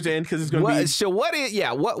this towards the end because it's going to be. So what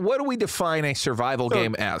do we define a survival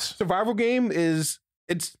game as? Survival game it's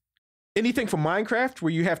anything from Minecraft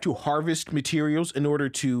where you have to harvest materials in order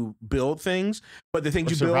to build things, but the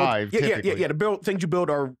things you build, the things you build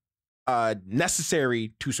are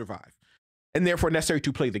necessary to survive, and therefore necessary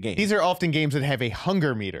to play the game. These are often games that have a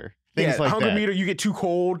hunger meter. Things like hunger that. meter. You get too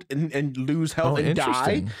cold and lose health and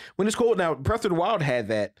die when it's cold. Now, Breath of the Wild had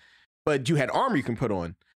that, but you had armor you can put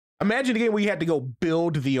on. Imagine a game where you had to go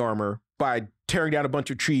build the armor by tearing down a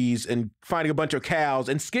bunch of trees and finding a bunch of cows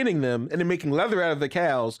and skinning them and then making leather out of the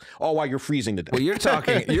cows, all while you're freezing to death. Well, you're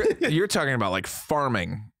talking about like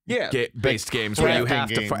farming based games where you have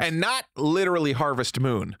to and not literally Harvest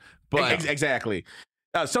Moon, but exactly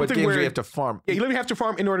something games where you have to farm. Yeah, you literally have to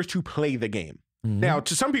farm in order to play the game. Now,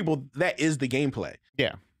 to some people, that is the gameplay.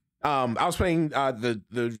 Yeah. I was playing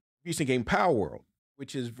the recent game Power World,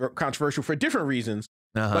 which is controversial for different reasons.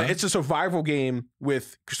 But it's a survival game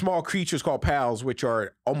with small creatures called pals, which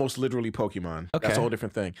are almost literally Pokemon. Okay. That's a whole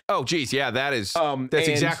different thing. Oh, geez. Yeah, that is. That's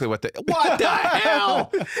exactly what the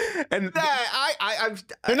hell? And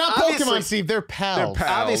they're not Pokemon, Steve. They're pals.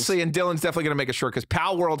 Obviously, and Dylan's definitely going to make it short because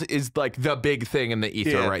Pal World is like the big thing in the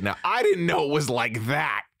ether right now. I didn't know it was like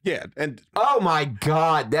that. Yeah, and oh my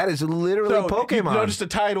God, that is literally Pokemon. You notice the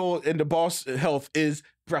title and the boss health is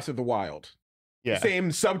Breath of the Wild. Yeah.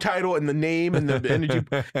 Same subtitle and the name and the energy.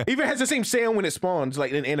 Even has the same sound when it spawns,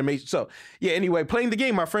 like in animation. So yeah, anyway, playing the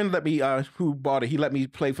game, my friend let me, who bought it, he let me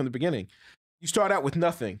play from the beginning. You start out with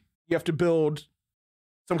nothing. You have to build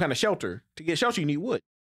some kind of shelter. To get shelter, you need wood.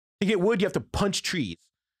 To get wood, you have to punch trees.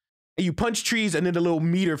 And you punch trees and then the little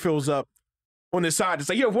meter fills up on the side. It's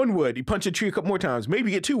like, you have one wood. You punch a tree a couple more times. Maybe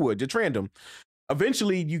you get two wood. It's random.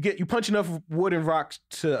 Eventually, you punch enough wood and rocks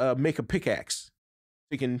to make a pickaxe.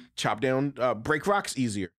 You can chop down, break rocks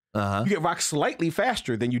easier. You get rocks slightly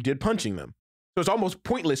faster than you did punching them. So it's almost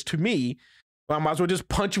pointless to me. I might as well just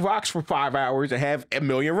punch rocks for 5 hours and have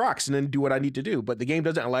 1,000,000 rocks and then do what I need to do. But the game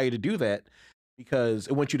doesn't allow you to do that because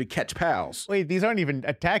it wants you to catch pals. Wait, these aren't even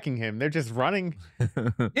attacking him. They're just running.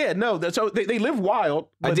 Yeah, no. So they live wild.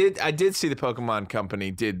 I did see the Pokemon Company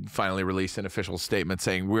did finally release an official statement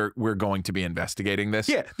saying we're going to be investigating this.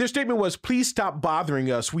 Yeah, their statement was, please stop bothering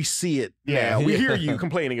us. We see it now. We hear you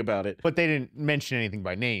complaining about it. But they didn't mention anything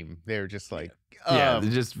by name. They were just like,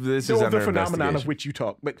 this is under the phenomenon of which you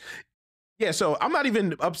talk. But yeah, so I'm not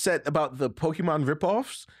even upset about the Pokemon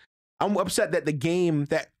ripoffs. I'm upset that the game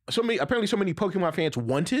that apparently so many Pokemon fans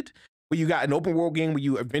wanted, where you got an open world game where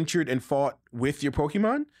you adventured and fought with your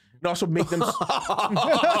Pokemon, and also make them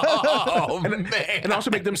and also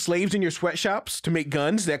make them slaves in your sweatshops to make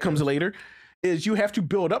guns. That comes later. Is you have to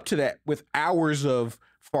build up to that with hours of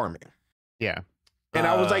farming. Yeah, and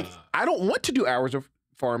I was like, I don't want to do hours of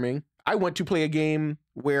farming. I want to play a game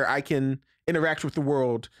where I can interact with the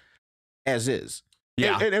world as is.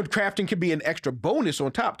 Yeah, and crafting can be an extra bonus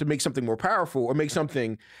on top to make something more powerful or make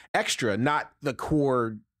something extra, not the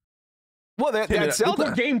core. Well, that's Zelda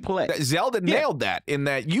gameplay. Zelda nailed that in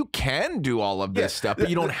that you can do all of this stuff, but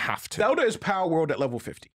you don't have to. Zelda is Power World at level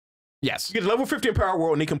 50. Yes, you get to level 50 in Power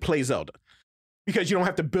World, and you can play Zelda because you don't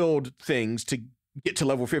have to build things to get to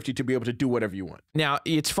level 50 to be able to do whatever you want. Now,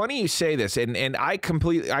 it's funny you say this, and I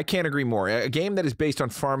can't agree more. A game that is based on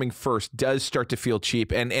farming first does start to feel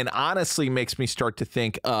cheap, and honestly makes me start to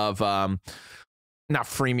think of not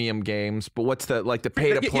freemium games, but what's the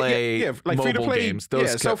pay to play like mobile games?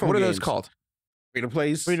 Those what are those called? Free to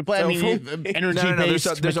play. I mean,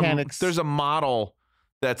 energy-based mechanics. There's a model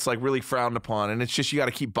that's like really frowned upon, and it's just you got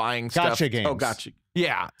to keep buying stuff. Gotcha games. Oh, gotcha.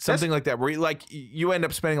 Yeah, something like that. Where you end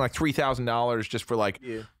up spending like $3,000 just for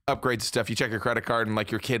upgrades and stuff. You check your credit card, and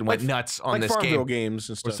like your kid went nuts on this Farmville games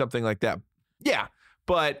and stuff, or something like that. Yeah,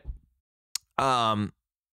 but having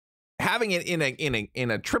it in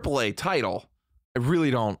a AAA title, I really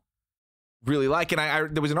don't like.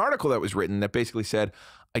 And there was an article that was written that basically said,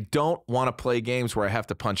 I don't want to play games where I have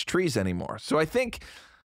to punch trees anymore. So I think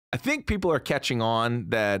people are catching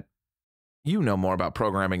on that. You know more about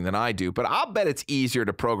programming than I do, but I'll bet it's easier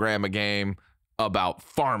to program a game about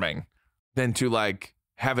farming than to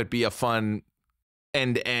have it be a fun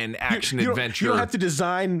end-to-end action adventure. You don't have to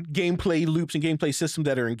design gameplay loops and gameplay systems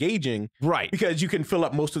that are engaging. Right. Because you can fill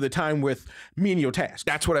up most of the time with menial tasks.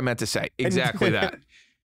 That's what I meant to say. Exactly that.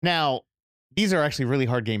 Now, these are actually really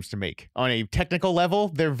hard games to make. On a technical level,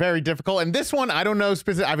 they're very difficult. And this one, I don't know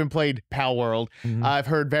specifically. I haven't played Pal World. I've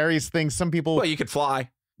heard various things. Some people... Well, you could fly.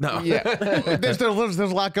 No. Yeah, there's a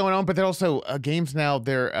lot going on, but there also games now.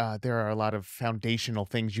 There are a lot of foundational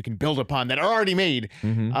things you can build upon that are already made.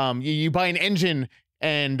 You buy an engine.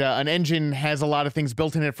 And an engine has a lot of things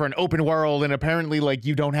built in it for an open world, and apparently, like,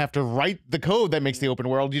 you don't have to write the code that makes the open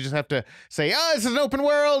world. You just have to say, "Oh, this is an open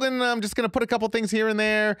world, and I'm just gonna put a couple things here and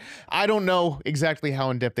there." I don't know exactly how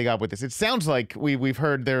in depth they got with this. It sounds like we've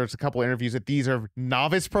heard there's a couple interviews that these are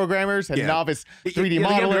novice programmers and novice 3D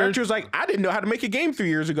modelers. The director was like, "I didn't know how to make a game 3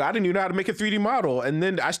 years ago. I didn't even know how to make a 3D model, and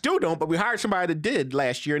then I still don't. But we hired somebody that did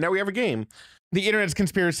last year, and now we have a game." The internet's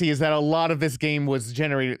conspiracy is that a lot of this game was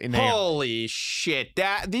generated in AI. Holy shit!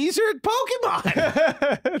 These are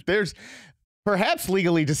Pokemon. There's perhaps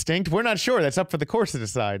legally distinct. We're not sure. That's up for the course to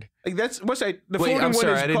decide. Like that's what's that? The Wait, I'm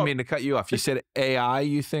sorry. one is I didn't mean to cut you off. You said AI.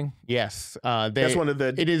 You think? Yes. That's one of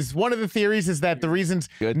the. It is one of the theories is that the reasons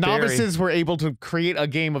novices were able to create a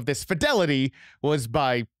game of this fidelity was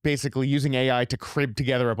by basically using AI to crib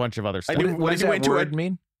together a bunch of other stuff. What does that word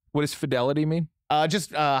mean? What does fidelity mean?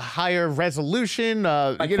 Just higher resolution,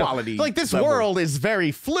 quality. Like this world is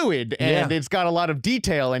very fluid and it's got a lot of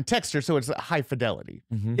detail and texture, so it's high fidelity.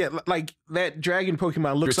 Yeah, like that dragon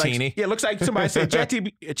Pokemon looks like. Yeah, looks like somebody said, "Chat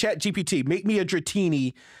GPT, make me a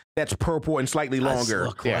Dratini that's purple and slightly longer."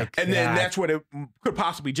 Like and then that's what it could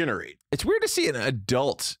possibly generate. It's weird to see an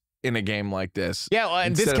adult in a game like this. Yeah, well, and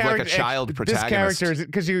instead this of like a child protagonist. This character,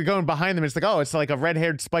 because you're going behind them, it's like, oh, it's like a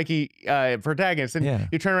red-haired, spiky protagonist, and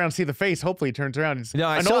you turn around and see the face. Hopefully, he turns around. It's an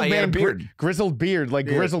old man, beard. Grizzled beard, like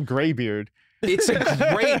grizzled gray beard. It's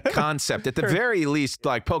a great concept. At the very least,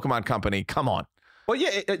 like Pokemon Company, come on. Well,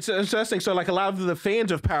 yeah, it's interesting. So, like, a lot of the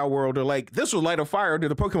fans of Power World are like, this will light a fire to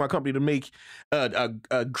the Pokemon Company to make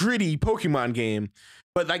a gritty Pokemon game.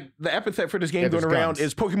 But like the epithet for this game going around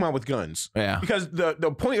is Pokemon with guns. Yeah. Because the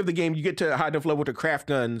point of the game, you get to a high enough level to craft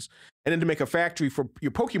guns and then to make a factory for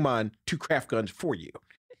your Pokemon to craft guns for you.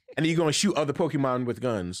 And then you're going to shoot other Pokemon with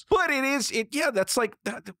guns. But that's like,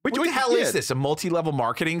 what the hell is this? A multi-level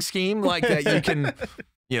marketing scheme? Like that you can,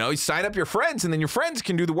 you sign up your friends and then your friends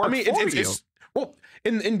can do the work for you. Well,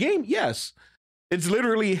 in game, yes. It's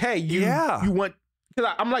literally, hey, you want,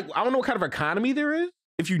 because I'm like, I don't know what kind of economy there is.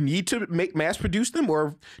 If you need to mass produce them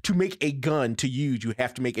or to make a gun to use, you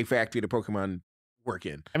have to make a factory the Pokemon work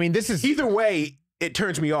in. I mean, this is either way, it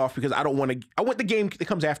turns me off because I don't want to. I want the game that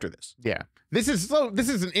comes after this. Yeah, this is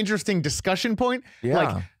an interesting discussion point. Yeah.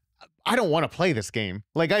 Like, I don't want to play this game.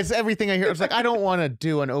 Like, everything I hear, it's like I don't want to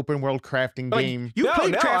do an open world crafting game. You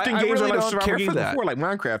played crafting games really or like survival games that. before, like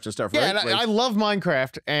Minecraft and stuff, yeah, right? And I love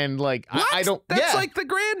Minecraft, and like I don't. That's like the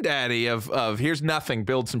granddaddy of here's nothing,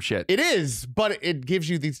 build some shit. It is, but it gives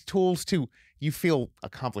you these tools to you feel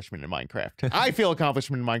accomplishment in Minecraft. I feel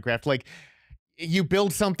accomplishment in Minecraft. Like, you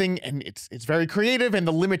build something and it's very creative, and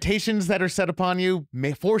the limitations that are set upon you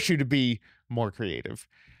may force you to be more creative.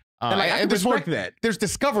 And I can respect that. There's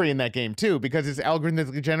discovery in that game too, because it's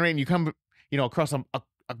algorithmically generated, and you come across a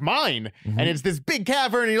mine, and it's this big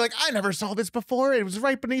cavern, and you're like, I never saw this before. It was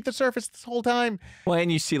right beneath the surface this whole time. Well,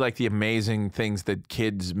 and you see like the amazing things that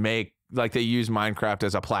kids make, like they use Minecraft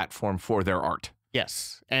as a platform for their art.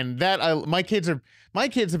 Yes, and that my kids have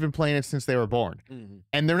been playing it since they were born,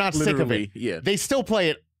 and they're not sick of it. Yeah, they still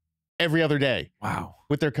play it every other day. Wow,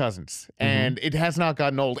 with their cousins, and it has not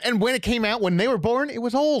gotten old. And when it came out, when they were born, it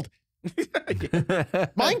was old.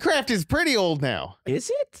 Minecraft is pretty old now. Is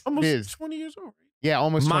it? Almost 20 years old. Yeah,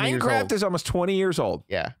 almost 20 years old. Minecraft is almost 20 years old.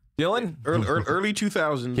 Yeah, Dylan, early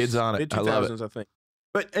 2000s, kids on it. Mid 2000s, I think.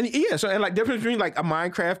 But and like difference between like a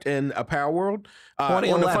Minecraft and a Power World.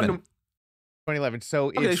 2011.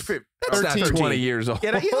 So it's that's not 20 years old.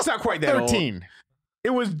 Yeah, it's not quite that 13. old. It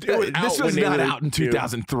was this was not out in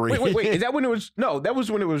 2003. Wait. Is that when it was? No, that was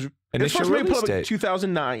when it was. Initial release date.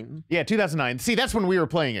 2009. Yeah, 2009. See, that's when we were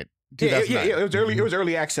playing it. Yeah, it was early. It was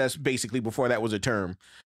early access, basically, before that was a term.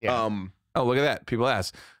 Yeah. Oh, look at that. People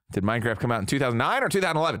ask, did Minecraft come out in 2009 or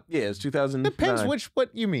 2011? Yeah, it's 2009. Depends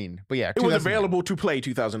what you mean. But yeah, it was available to play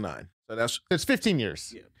 2009. So it's 15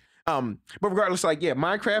 years. Yeah. But regardless, like,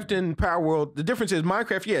 Minecraft and Power World, the difference is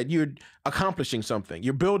Minecraft, you're accomplishing something.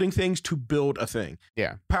 You're building things to build a thing.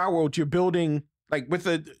 Yeah. Power World, you're building, like,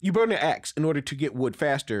 you build an axe in order to get wood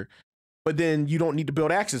faster, but then you don't need to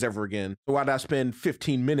build axes ever again. So why not spend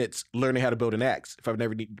 15 minutes learning how to build an axe if I've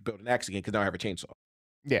never needed to build an axe again because now I have a chainsaw?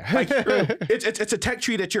 Yeah. Like, it's a tech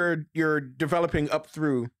tree that you're developing up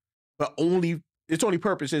through, but its only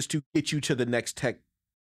purpose is to get you to the next tech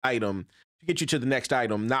item. To get you to the next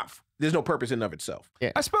item, there's no purpose in and of itself.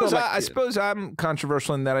 Yeah, I suppose I'm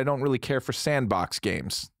controversial in that I don't really care for sandbox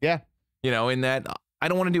games. Yeah, in that I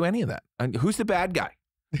don't want to do any of that. Who's the bad guy?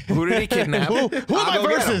 Who did he kidnap? who are my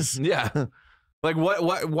verses? Yeah, Like,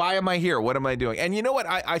 why am I here? What am I doing? And you know what?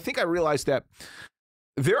 I think I realized that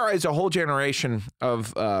there is a whole generation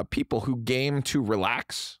of people who game to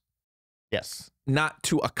relax. Yes. Not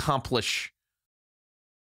to accomplish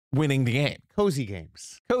winning the game. Cozy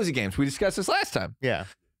games. Cozy games. We discussed this last time. Yeah.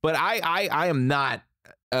 But I am not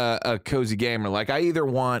a cozy gamer. Like, I either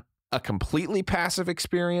want a completely passive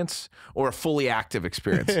experience or a fully active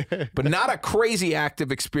experience, but not a crazy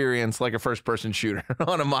active experience like a first-person shooter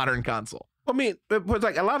on a modern console. I mean, but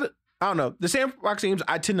like a lot of, I don't know, the sandbox games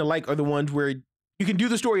I tend to like are the ones where you can do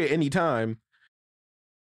the story at any time,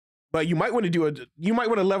 but you might want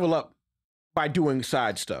to level up by doing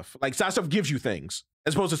side stuff. Like, side stuff gives you things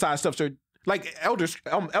as opposed to side stuff. So, like Elder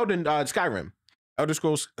Scrolls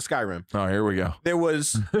Skyrim. Oh, here we go. There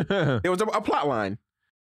was a plot line.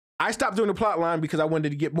 I stopped doing the plot line because I wanted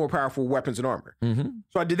to get more powerful weapons and armor.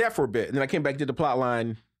 So I did that for a bit, and then I came back, did the plot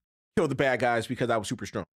line, killed the bad guys because I was super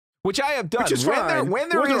strong. Which I have done. Which is fine. When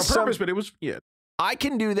there it is wasn't on purpose, but it was, yeah. I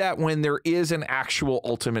can do that when there is an actual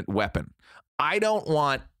ultimate weapon. I don't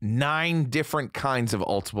want 9 different kinds of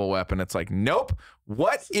ultimate weapon. It's like, nope.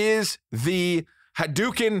 What is the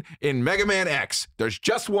Hadouken in Mega Man X? There's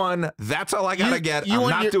just one. That's all I gotta get. I'm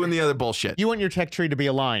not doing the other bullshit. You want your tech tree to be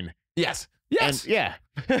a line. Yes. Yes. And, yeah.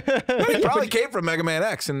 It probably came from Mega Man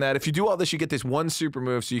X in that if you do all this, you get this one super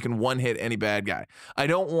move so you can one-hit any bad guy. I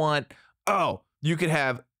don't want, you could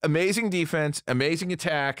have amazing defense, amazing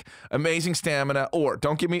attack, amazing stamina, or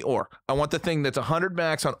don't give me or. I want the thing that's 100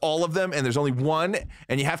 max on all of them, and there's only one,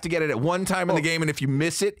 and you have to get it at one time in the game, and if you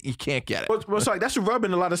miss it, you can't get it. Well, sorry, that's the rub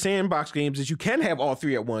in a lot of sandbox games is you can have all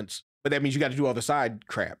 3 at once, but that means you got to do all the side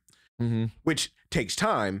crap, which takes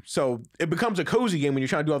time. So it becomes a cozy game when you're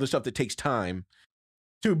trying to do all the stuff that takes time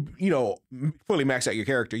to, fully max out your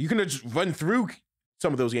character. You can just run through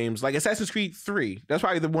some of those games, like Assassin's Creed 3. That's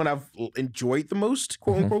probably the one I've enjoyed the most,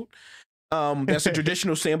 quote unquote. That's a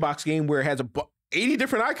traditional sandbox game where it has 80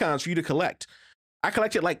 different icons for you to collect. I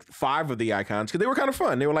collected like 5 of the icons because they were kind of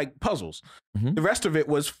fun. They were like puzzles. The rest of it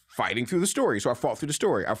was fighting through the story. So I fought through the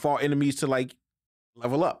story. I fought enemies to like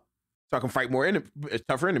level up so I can fight more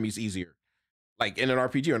tougher enemies easier. Like in an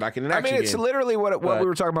RPG or like in an action game. It's literally what we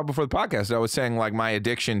were talking about before the podcast. I was saying like my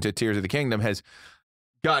addiction to Tears of the Kingdom has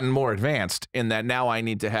gotten more advanced in that now I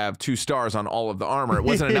need to have 2 stars on all of the armor. It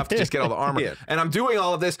wasn't enough to just get all the armor. And I'm doing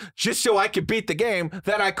all of this just so I could beat the game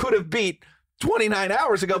that I could have beat 29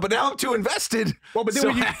 hours ago, but now I'm too invested. Well, but then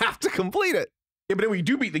I have to complete it. Yeah, but then when you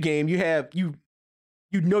do beat the game,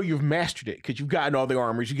 you've mastered it because you've gotten all the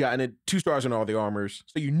armors. You've gotten 2 stars on all the armors.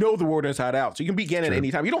 So you know the world inside out. So you can beat Ganon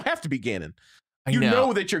anytime. You don't have to beat Ganon. You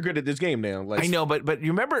know that you're good at this game now. I know, but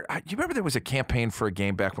you remember there was a campaign for a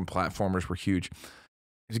game back when platformers were huge.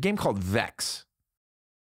 There's a game called Vex.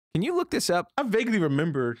 Can you look this up? I vaguely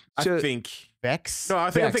remember. I think Vex. No, I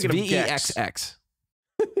think I'm thinking of Gex. VEXX.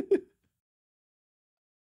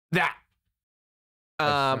 That.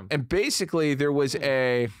 And basically there was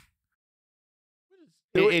a.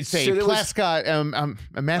 It's a mascot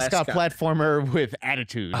platformer with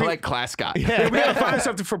attitude. I like Clascot. Yeah, we gotta find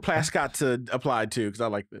something for Plascot to apply to because I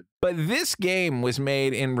like that. But this game was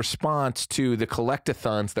made in response to the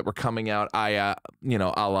collectathons that were coming out. A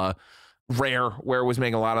la Rare, where was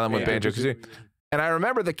making a lot of them with Banjo-Kazooie. And I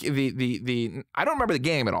remember the I don't remember the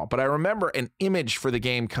game at all, but I remember an image for the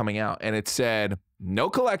game coming out, and it said no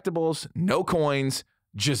collectibles, no coins,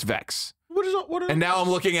 just Vex. And now I'm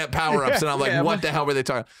looking at power-ups, and I'm like, what the hell were they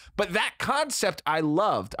talking? But that concept I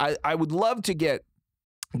loved. I would love to get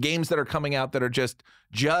games that are coming out that are just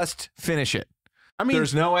finish it. I mean,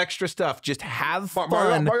 there's no extra stuff. Just have fun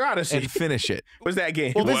and finish it. What's that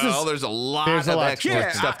game? Well, there's a lot of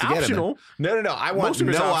extra stuff to get in there. No. I want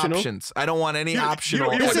no options. I don't want any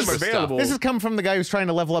optional. This has come from the guy who's trying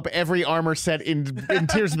to level up every armor set in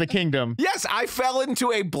Tears of the Kingdom. Yes, I fell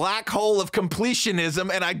into a black hole of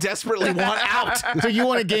completionism, and I desperately want out. So you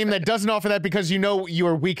want a game that doesn't offer that because you know you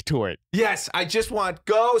are weak to it. Yes, I just want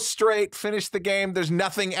go straight, finish the game. There's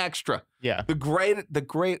nothing extra. Yeah. The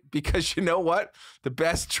great, because you know what? The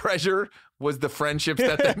best treasure was the friendships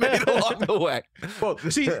that they made along the way. Well,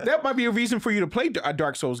 see, that might be a reason for you to play a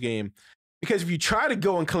Dark Souls game. Because if you try to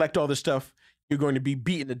go and collect all this stuff, you're going to be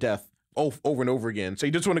beaten to death over and over again. So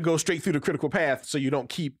you just want to go straight through the critical path so you don't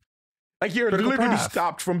keep, like you're literally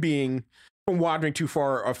stopped from wandering too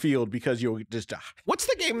far afield because you'll just die. What's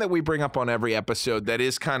the game that we bring up on every episode that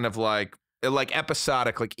is kind of like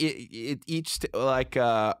episodic, like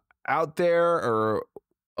Out There or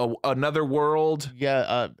Another World?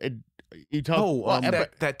 Yeah, you talk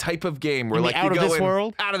that type of game where like out of this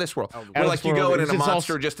world, where like you go in and a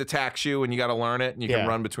monster just attacks you and you got to learn it and you can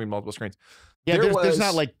run between multiple screens. Yeah, there's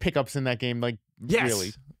not like pickups in that game, like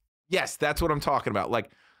really. Yes, that's what I'm talking about. Like,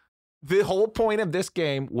 the whole point of this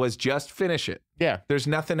game was just finish it. Yeah. There's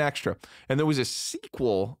nothing extra. And there was a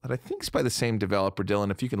sequel that I think is by the same developer, Dylan,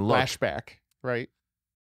 if you can look. Flashback, right?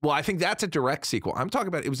 Well, I think that's a direct sequel. I'm talking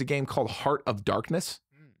about, it was a game called Heart of Darkness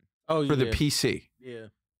for the PC. Yeah.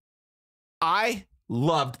 I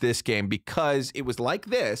loved this game because it was like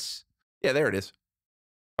this. Yeah, there it is.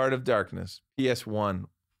 Heart of Darkness, PS1.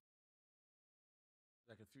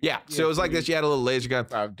 Yeah, so it was like this. You had a little laser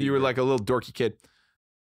gun. You were like a little dorky kid.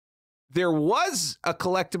 There was a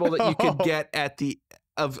collectible that you could get at the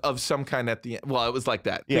of some kind at the end. Well, it was like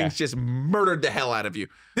that. Yeah. Things just murdered the hell out of you.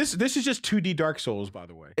 This is just 2D Dark Souls, by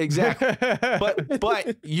the way. Exactly.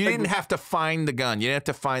 but you didn't have to find the gun. You didn't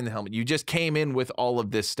have to find the helmet. You just came in with all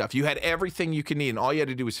of this stuff. You had everything you could need, and all you had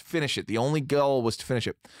to do was finish it. The only goal was to finish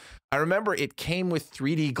it. I remember it came with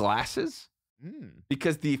 3D glasses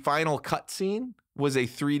because the final cutscene was a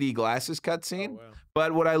 3D glasses cutscene. Oh, wow.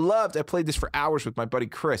 But what I loved, I played this for hours with my buddy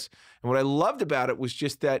Chris, and what I loved about it was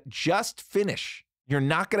just that just finish. You're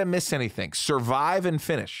not going to miss anything. Survive and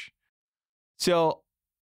finish. So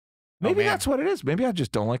maybe that's what it is. Maybe I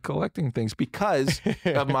just don't like collecting things because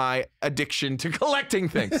of my addiction to collecting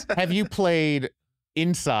things. Have you played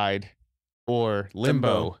Inside or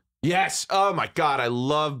Limbo? Yes. Oh my God. I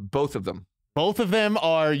love both of them. Both of them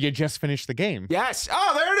are you just finished the game. Yes.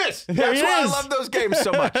 Oh, there it is. There That's it why is. I love those games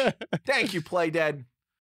so much. Thank you, Play Dead.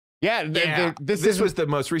 Yeah, This was the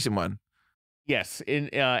most recent one. yes,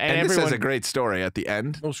 and And everyone, this has a great story at the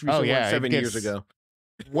end. Most recent yeah, one, it 7 years gets- ago.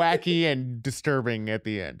 wacky and disturbing at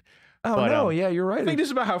the end. Oh, But, no. Yeah, you're I right. think this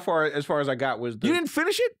is about as far as I got was. You didn't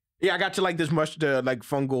finish it? Yeah, I got to like this much the like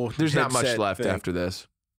fungal. There's not much headset left thing. after this.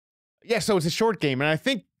 Yeah, so it's a short game, and I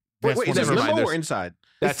think Wait, that's is one this of the- Never mind, Limbo or there's- Inside?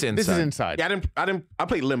 That's inside. This is Inside. Yeah, I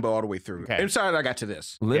played Limbo all the way through. Okay. Inside, I got to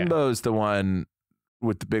this. Limbo's the one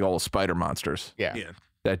with the big old spider monsters Yeah. Yeah.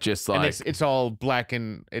 that just And like, it's all black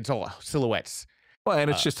and it's all silhouettes. well,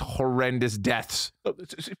 and it's just horrendous deaths. So,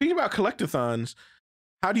 speaking about collectathons,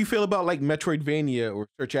 how do you feel about like Metroidvania or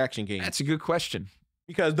search action games? That's a good question.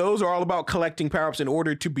 Because those are all about collecting power-ups. In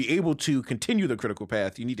order to be able to continue the critical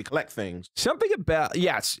path, you need to collect things. Something about,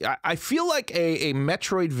 yes, I feel like a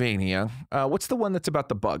Metroidvania. What's the one that's about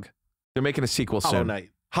the bug? They're making a sequel soon. Hollow Knight.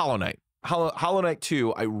 Hollow Knight. Hollow Knight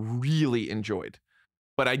 2, I really enjoyed.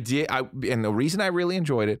 But and the reason I really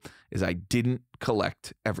enjoyed it is I didn't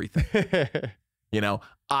collect everything. You know,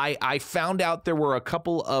 I found out there were a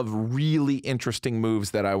couple of really interesting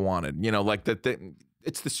moves that I wanted. You know, like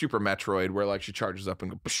it's the Super Metroid where like she charges up and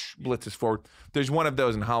go, blitzes forward. There's one of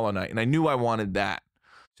those in Hollow Knight, and I knew I wanted that.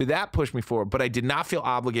 So that pushed me forward, but I did not feel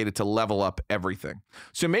obligated to level up everything.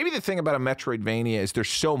 So maybe the thing about a Metroidvania is there's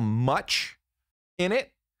so much in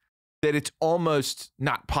it that it's almost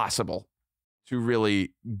not possible to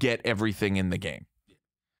really get everything in the game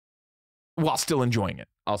while still enjoying it.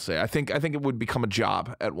 I'll say. I think it would become a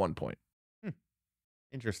job at one point.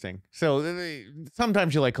 Interesting. So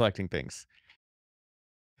sometimes you like collecting things.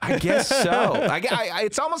 I guess so.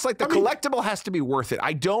 It's almost like the collectible has to be worth it.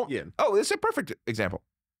 I don't. Yeah. Oh, this is a perfect example.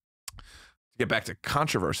 To get back to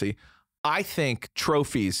controversy, I think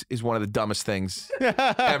trophies is one of the dumbest things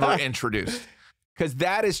ever introduced, because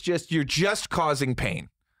that is you're just causing pain.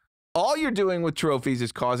 All you're doing with trophies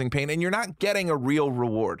is causing pain, and you're not getting a real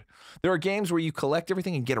reward. There are games where you collect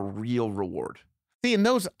everything and get a real reward. See, and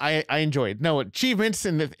those I enjoyed. No, achievements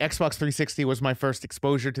in the Xbox 360 was my first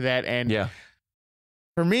exposure to that. And Yeah.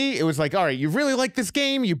 for me, it was like, all right, you really like this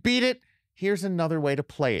game, you beat it. Here's another way to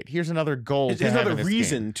play it. Here's another goal. It's to have another in this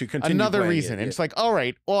reason game. to continue. Another playing reason. It. And it's like, all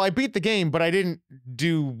right, well, I beat the game, but I didn't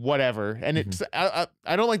do whatever. And it's I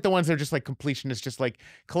don't like the ones that are just like completionist, just like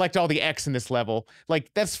collect all the X in this level.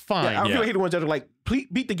 Like that's fine. I really hate the ones that are like,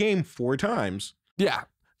 beat the game 4 times. Yeah.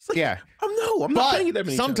 It's like, Yeah. I'm not playing it that But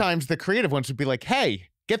many sometimes the creative ones would be like, hey,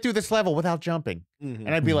 get through this level without jumping. times. And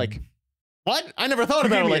I'd be like, what? I never thought You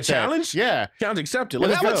about gave it me a like that. challenge? Yeah. Challenge accepted. Well,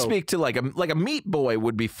 Let's that go. would speak to like a Meat Boy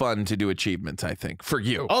would be fun to do achievements, I think, for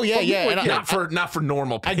you. Oh yeah, Well, yeah. Meat Boy, And Not for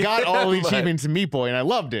normal I people. got all the but- achievements in Meat Boy, and I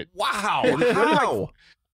loved it Wow. Yeah. How?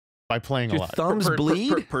 by playing a Your lot. thumbs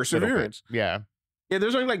bleed? Perseverance. Yeah. Yeah,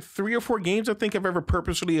 there's only like 3 or 4 games I think I've ever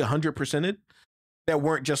purposely 100%ed that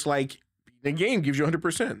weren't just like the game gives you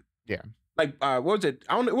 100%. Yeah. Like what was it?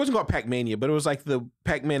 I don't know. It wasn't called Pac-Mania, but it was like the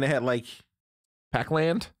Pac-Man that had like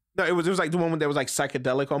Pac-Land? no, it was like the one that was like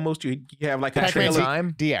psychedelic almost. You have like a Pac-Man trailer.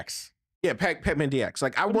 Time? DX. Yeah, Pac-Man DX.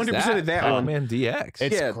 Like I What is 100%ed that one. Pac-Man DX.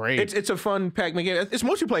 It's yeah, great. It's a fun Pac-Man game. It's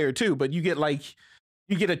multiplayer too, but you get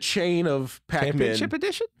a chain of Pac-Man. Championship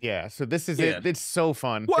edition? Yeah. So this is Yeah. it. It's so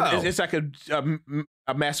fun. Whoa. It's like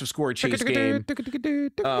a massive score chase game.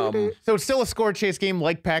 So it's still a score chase game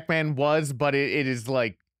like Pac-Man was, but it is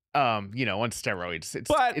like You know, on steroids.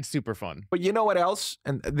 It's super fun. But you know what else?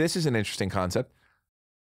 And this is an interesting concept.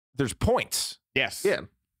 There's points. Yes. Yeah.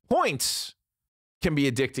 Points can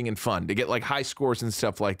be addicting and fun to get like high scores and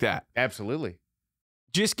stuff like that. Absolutely.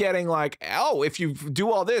 Just getting like, oh, if you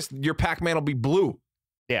do all this, your Pac-Man will be blue.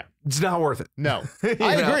 Yeah. It's not worth it. No.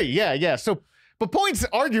 I agree. Yeah. So, but points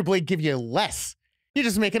arguably give you less. You're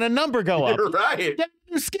just making a number go up. You're right. Get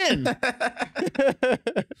new skin. You're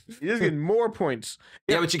just getting more points.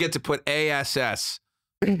 Yeah, but you get to put ASS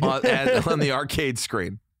on the arcade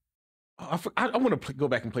screen. I want to go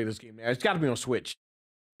back and play this game now. It's got to be on Switch.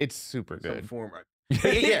 It's super good.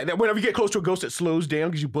 Yeah, whenever you get close to a ghost, it slows down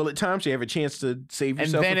because you bullet time, so you have a chance to save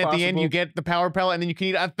yourself. And then at the end, you get the power pellet, and then you can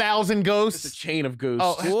eat 1,000 ghosts. It's a chain of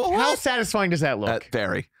ghosts. Oh, how satisfying does that look?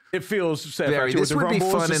 Very. It feels very. This would be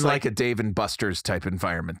fun in like a a Dave and Buster's type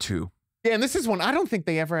environment too. Yeah, and this is one I don't think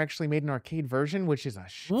they ever actually made an arcade version, which is a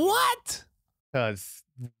what? Because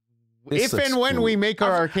if and when we make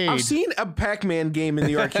our arcade, I've seen a Pac-Man game in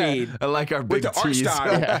the arcade. I like our big with the art tease.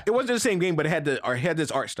 style. Yeah. It wasn't the same game, but it had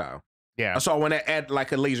this art style. Yeah, I saw one that had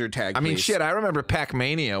like a laser tag. I mean, shit. I remember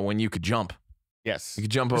Pac-Mania when you could jump. yes, You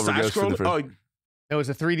could jump over ghosts. it was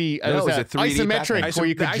a 3D. No, it was a 3D isometric where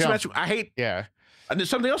you could jump. I hate. Yeah, And there's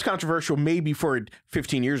something else controversial, maybe for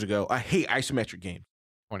 15 years ago. I hate isometric games.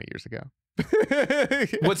 20 years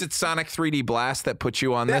ago. Was it Sonic 3D Blast that put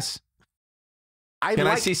you on this? Can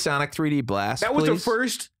I see Sonic 3D Blast? That was please? the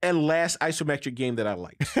first and last isometric game that I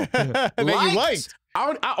liked. That you liked.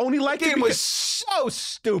 I only liked it It was so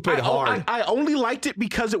stupid hard. I only liked it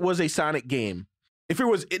because it was a Sonic game. If it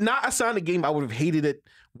was not a Sonic game, I would have hated it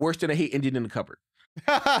worse than I hate Indian in the Cupboard,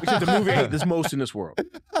 which is the movie I hate this most in this world.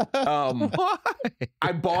 Why?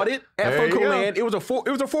 I bought it at There you Funko go. Land. It was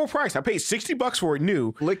a full price. I paid $60 for it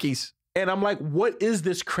new, Lickies. and I'm like, what is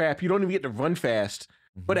this crap? You don't even get to run fast,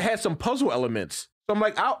 but it had some puzzle elements. So I'm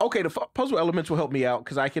like, okay, the puzzle elements will help me out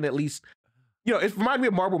because I can at least, you know, it reminded me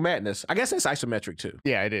of Marble Madness. I guess that's isometric too.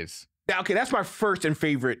 Yeah, it is. Now, okay, that's my first and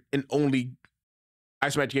favorite and only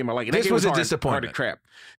isometric game I like. And that This game was a hard disappointment. to crap.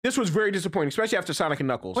 This was very disappointing, especially after Sonic and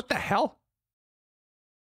Knuckles. What the hell?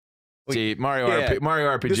 See, Mario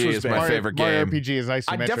RPG This was is bad. my favorite Mario game. RPG is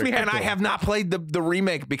isometric. definitely had And I have not played the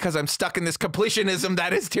remake because I'm stuck in this completionism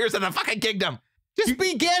that is Tears of the fucking Kingdom. Just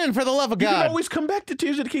be Ganon for the love of You can God. always come back to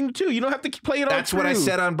Tears of the Kingdom too. You don't have to play it all That's what I through.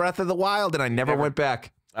 said on Breath of the Wild, and I never went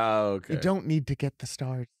back. Oh, okay. You don't need to get the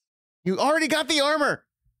stars. You already got the armor.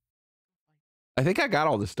 I think I got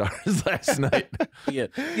all the stars last night. Yeah.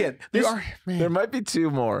 You This, are, man. There might be 2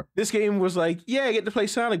 more. this game was like, yeah, I get to play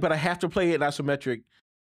Sonic, but I have to play it in isometric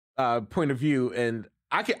point of view, and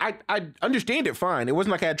I understand it fine. It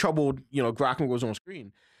wasn't like I had trouble, you know, grokking what was on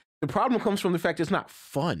screen. The problem comes from the fact it's not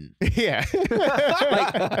fun. Yeah.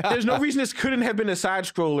 Like, there's no reason this couldn't have been a side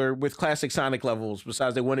scroller with classic Sonic levels.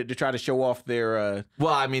 Besides, they wanted to try to show off their.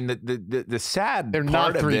 Well, I mean, the sad They're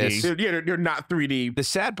part not of 3D. this. They're not 3D. The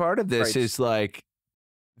sad part of this Right. is like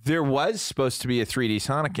there was supposed to be a 3D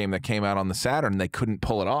Sonic game that came out on the Saturn. They couldn't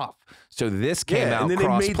pull it off, so this came Yeah, out and then they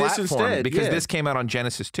made this cross-platform instead, because yeah. this came out on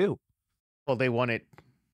Genesis too. Well, they wanted.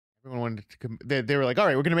 Everyone wanted to. They were like, all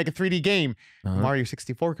right, we're gonna make a 3D game. Mario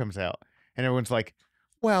 64 comes out, and everyone's like,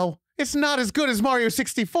 well, it's not as good as Mario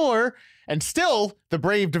 64. And still, the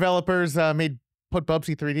brave developers put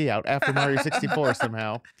Bubsy 3D out after Mario 64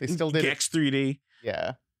 somehow. They still did it. Gex 3D.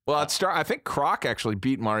 Yeah. Well, I think Croc actually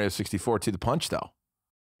beat Mario 64 to the punch, though.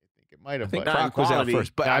 I think it might have. I think but- Croc was out quality.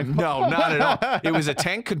 first, but Not in no, not at all. It was a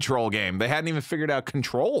tank control game. They hadn't even figured out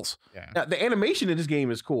controls. Yeah. Now, the animation in this game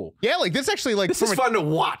is cool, Yeah, like this actually, like This from is fun to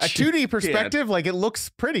watch. a 2D perspective, like it looks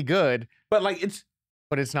pretty good, but like it's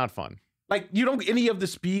but it's not fun. like you don't get any of the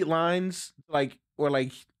speed lines, like or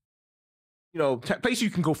like you know place you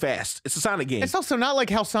can go fast. It's a Sonic game. It's also not like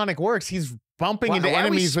how Sonic works. He's bumping Why- into why are we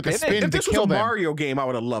enemies with a spinning? spin If to this was kill a them. Mario game, I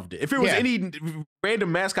would have loved it. If it was Yeah. any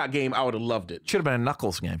random mascot game, I would have loved it. Should have been a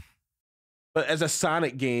Knuckles game But as a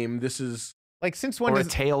Sonic game, this is Like since when or a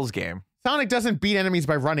does Tails game. Sonic doesn't beat enemies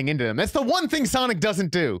by running into them? That's the one thing Sonic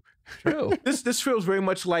doesn't do. True. this feels very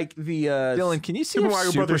much like the Dylan, can you see Super if Mario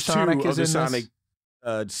Super Brothers Sonic 2 is of the in Sonic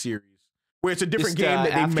this? series, where it's a different Just, game that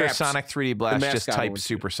they after mapped. Sonic 3D Blast, just mascot type onto.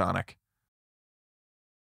 Super Sonic.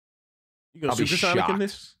 You go I'll be Super Sonic in shocked.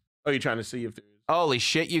 this? Oh, you're trying to see if there's Holy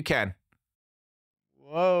shit, you can.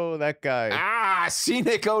 Whoa, that guy. Ah,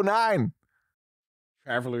 Scenic 09.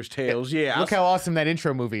 Traveler's Tales. Yeah, Look how awesome that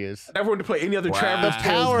intro movie is. I never wanted to play any other Wow. Traveler's The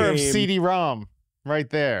Tales power of game. CD-ROM right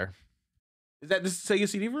there. Is that the Sega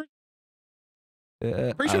CD version?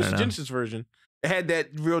 I Pretty sure it's the Genesis version. It had that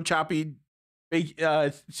real choppy fake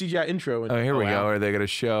CGI intro. Oh, here we wow. go. Are they going to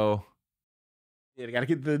show? Yeah, they got to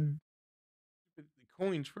get the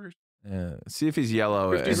coins first. See if he's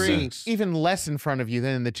yellow. 50 rings. Even less in front of you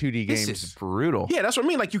than in the 2D games. This is brutal. Yeah, that's what I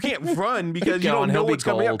mean. Like, you can't run because you don't know what's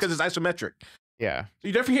coming up because it's isometric. Yeah.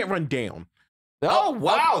 You definitely can't run down. Oh,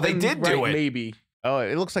 wow. They did do it. Maybe. Oh,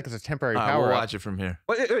 it looks like it's a temporary power. We'll watch it from here.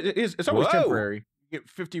 Well, it's always temporary. You get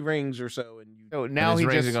 50 rings or so. And now his he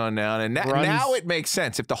rings just are going down. And now it makes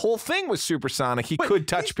sense. If the whole thing was supersonic, he could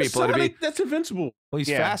touch people. That's invincible. Well, he's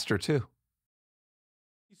faster, too.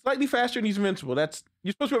 He's slightly faster and he's invincible.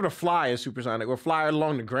 You're supposed to be able to fly as supersonic or fly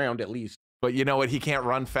along the ground at least. But you know what? He can't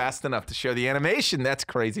run fast enough to show the animation. That's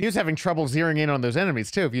crazy. He was having trouble zeroing in on those enemies,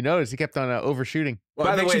 too. If you notice, he kept on overshooting. Well,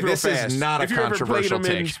 by the way, this is not a controversial take. If you ever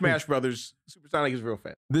played him in Smash Brothers, supersonic is real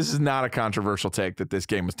fast. This is not a controversial take that this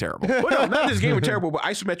game was terrible. Well, no, not this game was terrible, but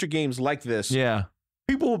isometric games like this. Yeah.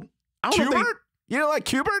 People, I don't know. You don't like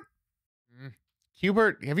Qbert?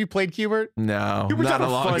 Qbert, have you played Qbert? No, Qubert's not not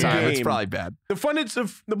a long time. game. It's probably bad.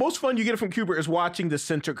 The most fun you get from Qbert is watching the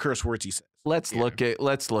center curse words he says. Let's look at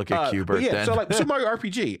Qbert then. So like Super Mario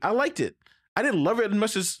RPG, I liked it. I didn't love it as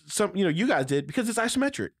much as you guys did because it's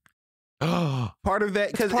isometric. Part of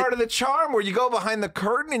that, because part of the charm where you go behind the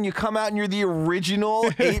curtain and you come out and you're the original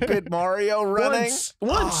 8-bit Mario running.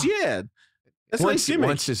 Once, yeah. That's a nice gimmick.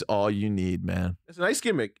 Once is all you need, man. It's a nice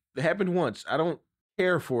gimmick. It happened once. I don't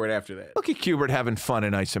care for it after that. Look at Qbert having fun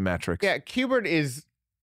in isometrics. Yeah, Qbert is.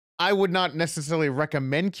 I would not necessarily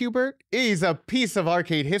recommend Qbert. He's a piece of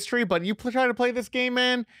arcade history, but you try to play this game,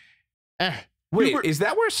 man. Wait, is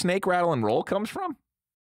that where Snake Rattle and Roll comes from?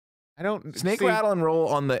 I don't. Snake Rattle and Roll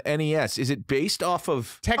on the NES. Is it based off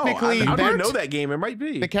of? Technically, I don't know that game. It might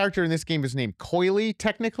be. The character in this game is named Coily.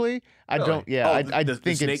 Technically, I don't. Yeah, I think the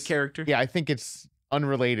it's snake character. Yeah, I think it's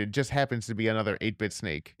unrelated. Just happens to be another 8-bit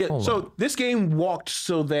snake. Yeah, so this game walked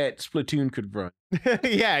so that Splatoon could run.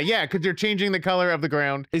 yeah, because you're changing the color of the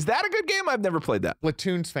ground. Is that a good game? I've never played that.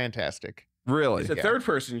 Splatoon's fantastic. Really? It's a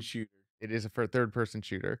third-person shooter. It is a third-person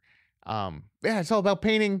shooter. Yeah, it's all about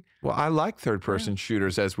painting. Well, I like third-person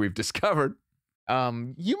shooters, as we've discovered.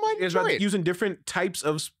 You might enjoy it. Using different types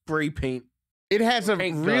of spray paint. It has a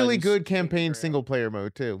really good campaign single-player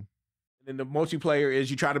mode too. And then the multiplayer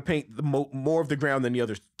is you try to paint the more of the ground than the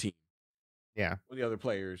other team. Yeah, or the other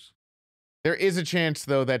players. There is a chance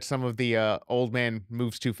though that some of the old man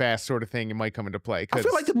moves too fast sort of thing it might come into play. I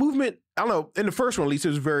feel like the movement. I don't know. In the first one, at least, it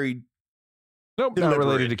was very. Nope, not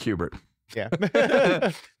related to Qbert. Yeah,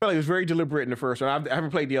 I feel like it was very deliberate in the first one. I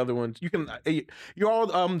haven't played the other ones. You're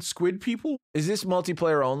all squid people. Is this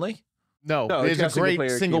multiplayer only? No, it's a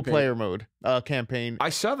great single player mode campaign.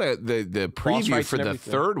 I saw the preview for the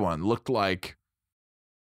third one. Looked like,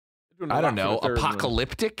 I don't know,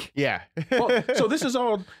 apocalyptic. Yeah. Well, so this is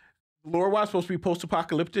all lore-wise supposed to be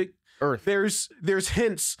post-apocalyptic. Earth. There's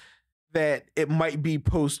hints that it might be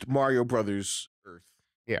post Mario Brothers Earth.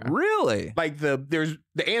 Yeah. Really? Like there's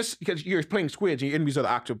the ants, because you're playing squids and your enemies are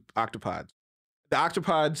the octopods. The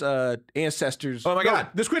octopods ancestors. Oh my God.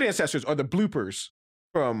 The squid ancestors are the bloopers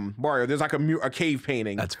from Mario. There's like a cave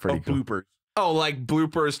painting. That's pretty of cool. bloopers. Oh, like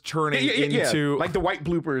bloopers turning into like the white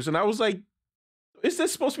bloopers. And I was like, is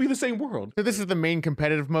this supposed to be the same world? So this is the main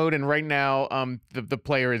competitive mode, and right now, the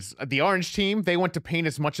player is the orange team. They want to paint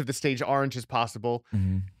as much of the stage orange as possible,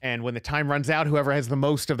 and when the time runs out, whoever has the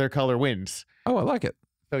most of their color wins. Oh, I like it.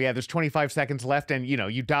 So yeah, there's 25 seconds left, and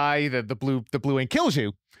you die. The blue ink kills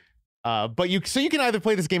you. But you can either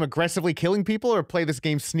play this game aggressively killing people or play this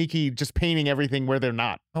game sneaky, just painting everything where they're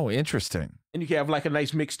not. Oh, interesting. And you can have like a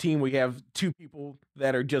nice mixed team where you have two people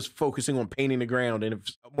that are just focusing on painting the ground, and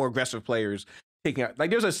more aggressive players taking out. Like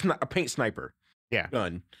there's a paint sniper. Yeah.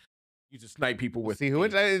 Gun. You just snipe people with. See who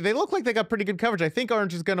wins. They look like they got pretty good coverage. I think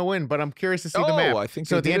orange is going to win, but I'm curious to see the map. Oh, I think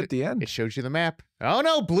so. At the end, it shows you the map. Oh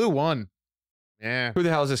no, blue won. Yeah. Who the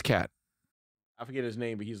hell is this cat? I forget his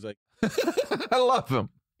name, but he's like. I love him.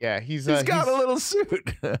 Yeah, he's got a little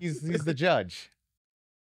suit. he's the judge.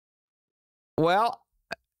 Well,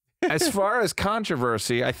 as far as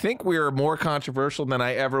controversy, I think we are more controversial than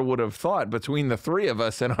I ever would have thought between the three of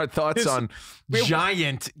us and our thoughts on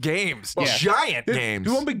giant games. Well, giant games.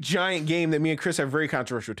 There's one big giant game that me and Chris have a very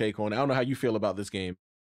controversial take on. I don't know how you feel about this game.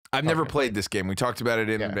 I've never played this game. We talked about it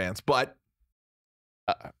in advance, but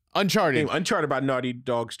Uncharted. Uncharted by Naughty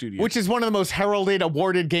Dog Studios. Which is one of the most heralded,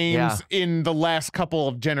 awarded games in the last couple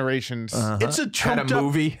of generations. It's a trumped up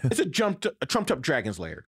movie. It's a trumped up Dragon's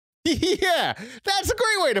Lair. Yeah, that's a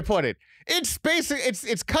great way to put it. It's basically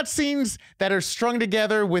it's cutscenes that are strung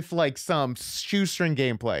together with like some shoestring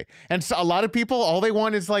gameplay, and so a lot of people all they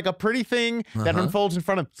want is like a pretty thing that unfolds in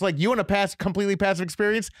front of. It's like you want a completely passive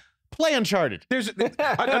experience. Play Uncharted.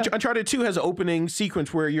 Uncharted 2 has an opening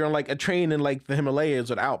sequence where you're on like a train in like the Himalayas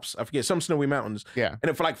or the Alps. I forget, some snowy mountains. Yeah. And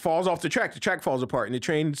it like falls off the track falls apart and the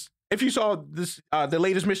train's if you saw this, the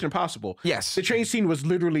latest Mission Impossible, Yes. the train scene was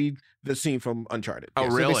literally the scene from Uncharted. Oh,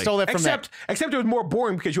 So really? they stole that from that. Except it was more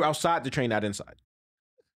boring because you're outside the train, not inside.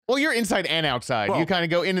 Well, you're inside and outside. Well, you kind of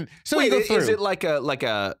go in. And, so Wait, you go through. is it like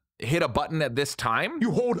a hit a button at this time?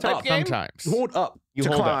 You hold Type up. game? Sometimes. You hold up You to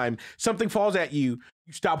hold up. climb. Something falls at you.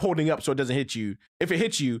 You stop holding up so it doesn't hit you. If it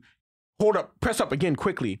hits you, hold up, press up again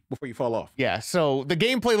quickly before you fall off. Yeah, so the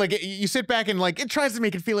gameplay, like, you sit back and, like, it tries to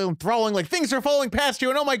make it feel enthralling, like, things are falling past you,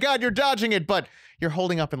 and oh my god, you're dodging it, but you're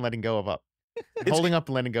holding up and letting go of up. Holding up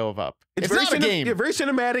and letting go of up. It's very not a game. Yeah, very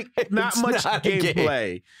cinematic, not It's much not a game.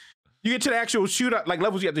 gameplay. You get to the actual shootout, like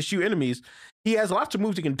levels you have to shoot enemies. He has lots of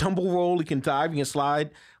moves. He can tumble roll, he can dive, he can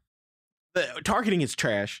slide. The targeting is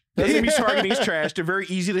trash. The enemy's targeting is trash. They're very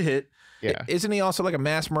easy to hit. Yeah. Isn't he also like a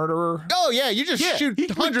mass murderer? Oh, yeah, you just shoot he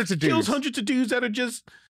hundreds of kills dudes. hundreds of dudes that are just,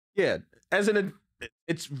 as in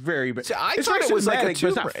it's very bad. See, I It's thought very it was like a cinematic, but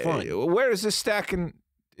it's not fun. Where is this stack in?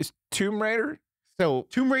 Is Tomb Raider? So,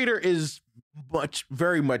 Tomb Raider is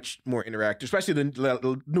very much more interactive, especially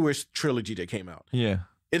the newest trilogy that came out. Yeah.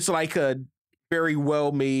 It's like a very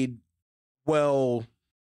well made, well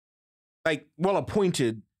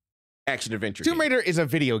appointed action adventure. Tomb game. Raider is a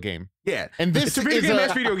video game. Yeah. And this It's a video is game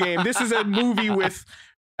that's video game. This is a movie with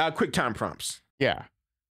quick time prompts. Yeah.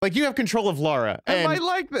 Like, you have control of Lara. I And might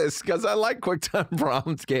like this because I like QuickTime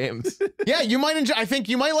Prompts games. yeah, you might enjoy. I think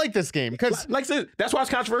you might like this game because Like I said, that's why it's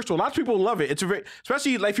controversial. Lots of people love it. It's a very,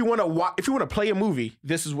 especially like if you want to play a movie,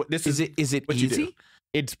 this is Is it what you do. easy?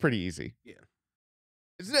 it's pretty easy. Yeah.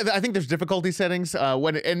 I think there's difficulty settings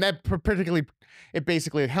and that particularly, it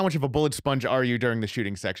basically, how much of a bullet sponge are you during the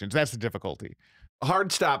shooting sections? That's the difficulty.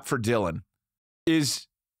 Hard stop for Dylan. Is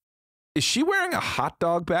she wearing a hot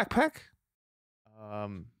dog backpack?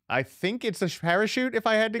 I think it's a parachute. If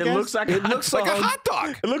I had to It guess, looks like It looks like a hot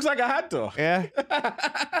dog. It looks like a hot dog. yeah.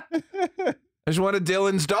 There's one of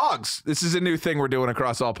Dylan's dogs. This is a new thing we're doing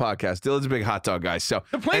across all podcasts. Dylan's a big hot dog guy. So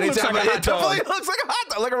The plane looks anytime like a hot the plane dog. looks like a hot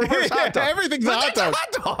dog, like a reverse hot dog. Everything's a But hot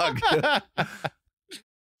that's dog. hot dog.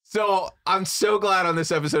 So I'm so glad on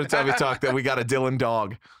this episode of Tubby Talk that we got a Dylan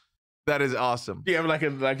dog. That is awesome. You have like a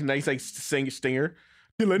nice stinger.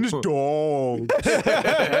 Dylan's dog.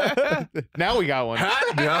 Now we got one.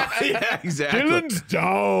 Hot dog. Yeah, exactly. Dylan's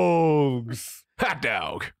dogs. Hot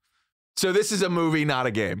dog. So this is a movie, not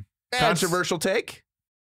a game. That's- Controversial take?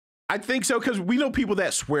 I think so because we know people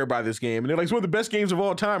that swear by this game and they're like, it's one of the best games of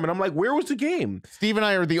all time. And I'm like, where was the game? Steve and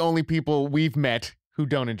I are the only people we've met who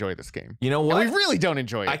don't enjoy this game. You know And what? we really don't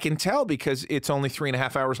enjoy it. I can tell because it's only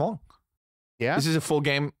 3.5 hours long. Yeah. This is a full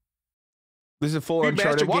game. This is a full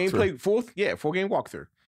Uncharted Remastered walkthrough. gameplay, full game walkthrough.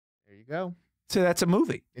 There you go. So that's a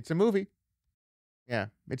movie. It's a movie. Yeah.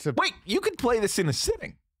 It's a. Wait, you could play this in a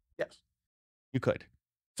sitting. Yes. You could.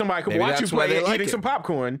 Somebody could Maybe watch you that's why play they it, like eating it. some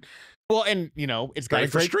popcorn. Well, and you know, it's got Great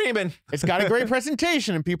a for great. streaming. It's got a great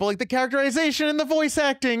presentation, and people like the characterization and the voice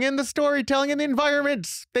acting and the storytelling and the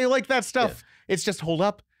environments. They like that stuff. It's just hold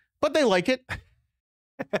up, but they like it.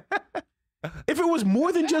 If it was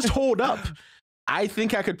more than just hold up, I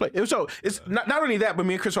think I could play. So it's not only that, but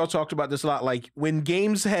me and Chris all talked about this a lot. Like when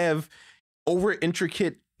games have over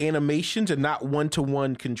intricate animations and not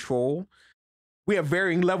one-to-one control, we have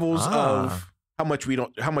varying levels of how much we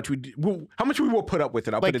will put up with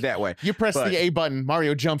it. I'll Like, put it that way. You press But- the A button,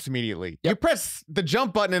 Mario jumps immediately. You press the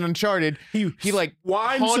jump button in Uncharted, he like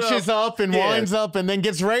winds haunches up and Yeah. winds up and then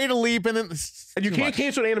gets ready to leap and then And you too can't much.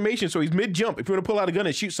 cancel the animation, so he's mid-jump. If you want to pull out a gun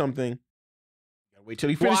and shoot something, you gotta wait till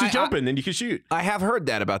he finishes jumping, then you can shoot. I have heard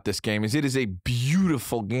that about this game. Is it is a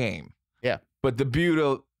beautiful game. Yeah. But the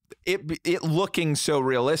beauty, it looking so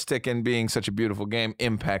realistic and being such a beautiful game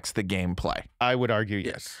impacts the gameplay. I would argue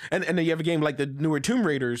yes. And then you have a game like the newer Tomb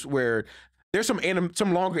Raiders where there's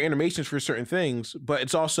some longer animations for certain things, but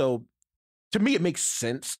it's also, to me, it makes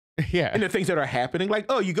sense. Yeah. And the things that are happening, like,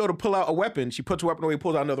 oh, you go to pull out a weapon, she puts a weapon away,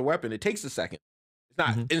 pulls out another weapon. It takes a second. It's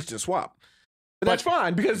not instant swap. But that's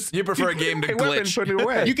fine because You prefer a game to take weapon, glitch. put it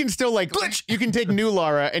away. You can still like Glitch. you can take new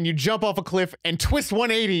Lara and you jump off a cliff and twist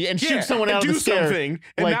 180 and shoot someone and out of do the scare. something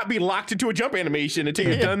and Like- not be locked into a jump animation until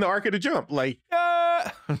you're done the arc of the jump. Like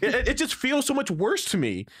it just feels so much worse to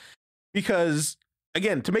me because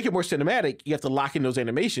again, to make it more cinematic, you have to lock in those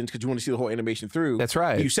animations because you want to see the whole animation through. That's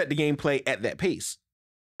right. You set the gameplay at that pace.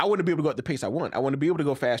 I want to be able to go at the pace I want. I want to be able to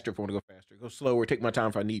go faster if I want to go faster, go slower, take my time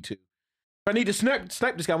if I need to. If I need to snipe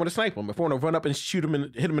this guy, I want to snipe him. If I want to run up and shoot him and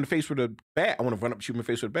hit him in the face with a bat, I want to run up and shoot him in the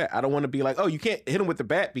face with a bat. I don't want to be like, oh, you can't hit him with the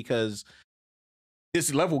bat because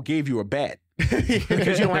this level gave you a bat.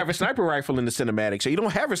 Because you don't have a sniper rifle in the cinematic, so you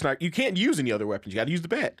don't have a sniper. You can't use any other weapons. You got to use the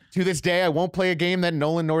bat. To this day, I won't play a game that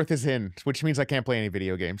Nolan North is in, which means I can't play any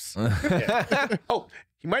video games. Oh,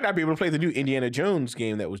 he might not be able to play the new Indiana Jones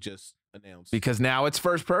game that was just announced. Because now it's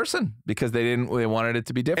first person. Because they wanted it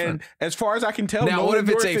to be different. And as far as I can tell, now Nolan what if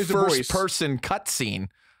it's North a is the first voice. person cutscene?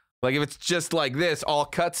 Like if it's just like this, all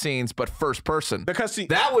cutscenes, but first person. The cutscene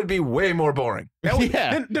that would be way more boring. That would,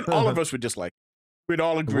 then all of us would just like. We'd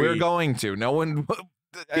all agree. We're going to. No one.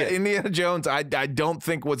 Indiana Jones, I don't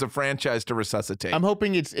think was a franchise to resuscitate. I'm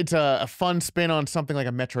hoping it's a fun spin on something like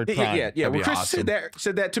a Metroid Prime. Yeah. When Chris awesome.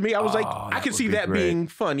 said that to me, I was like, I can see that being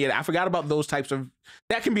fun. Yeah, I forgot about those types of.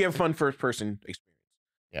 That can be a fun first person experience.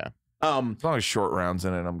 Yeah. As long as short rounds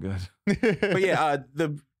in it, I'm good. But yeah,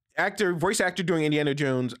 the voice actor doing Indiana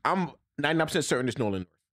Jones, I'm 99% certain it's Nolan North.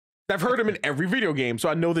 I've heard him in every video game, so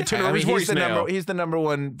I know the tenor of his voice now. He's the number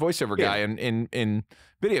one voiceover guy in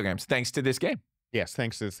video games, thanks to this game. Yes,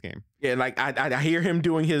 thanks to this game. Yeah, like I hear him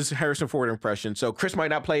doing his Harrison Ford impression. So Chris might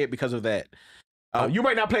not play it because of that. You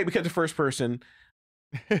might not play it because of first person.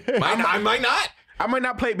 I might not. I might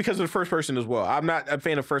not play it because of the first person as well. I'm not a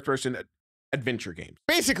fan of first person adventure games.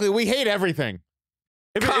 Basically, we hate everything.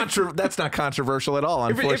 That's not controversial at all,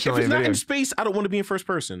 unfortunately. If it's not in space, I don't want to be in first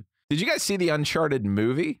person. Did you guys see the Uncharted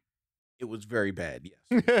movie? It was very bad,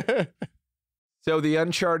 yes. So the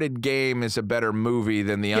Uncharted game is a better movie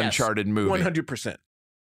than the Uncharted movie. 100%.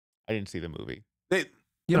 I didn't see the movie.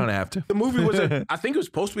 You don't have to. The movie was, I think it was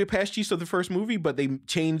supposed to be a pastiche of the first movie, but they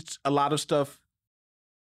changed a lot of stuff.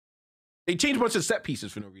 They changed a bunch of set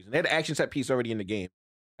pieces for no reason. They had an action set piece already in the game.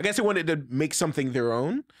 I guess they wanted to make something their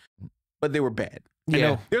own, but they were bad.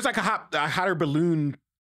 Yeah. There's like a hotter balloon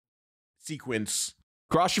sequence.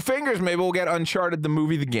 Cross your fingers. Maybe we'll get Uncharted the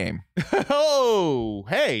movie, the game. Oh,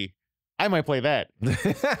 hey. I might play that,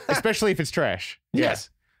 especially if it's trash. Yes.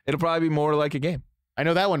 It'll probably be more like a game. I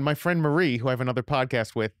know that one. My friend Marie, who I have another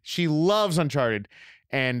podcast with, she loves Uncharted.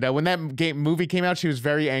 And when that movie came out, she was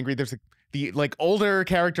very angry. There's the older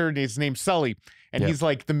character, his name's Sully, and he's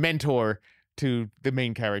like the mentor to the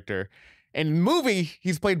main character. And in the movie,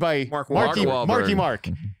 he's played by Marky Mark.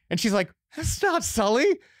 And she's like, that's not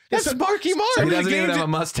Sully. That's Marky Mark. He doesn't even have a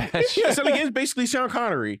mustache. Yeah, Sully Gaines basically Sean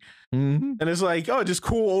Connery. Mm-hmm. And it's like, oh, just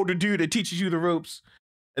cool older dude that teaches you the ropes.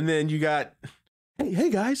 And then you got, hey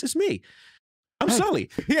guys, it's me. I'm Sully.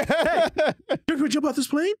 Yeah. Hey, you want to jump out this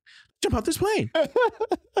plane? Jump out this plane.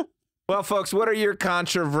 Well, folks, what are your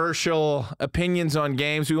controversial opinions on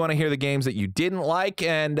games? We want to hear the games that you didn't like,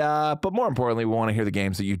 and but more importantly, we want to hear the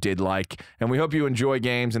games that you did like. And we hope you enjoy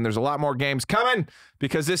games, and there's a lot more games coming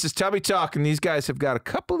because this is Tubby Talk, and these guys have got a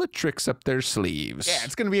couple of tricks up their sleeves. Yeah,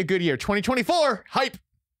 it's going to be a good year. 2024. Hype.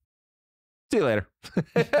 See you later.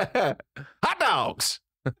 Hot dogs.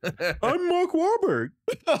 I'm Mark Wahlberg.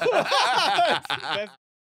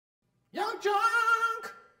 YUNKJunk!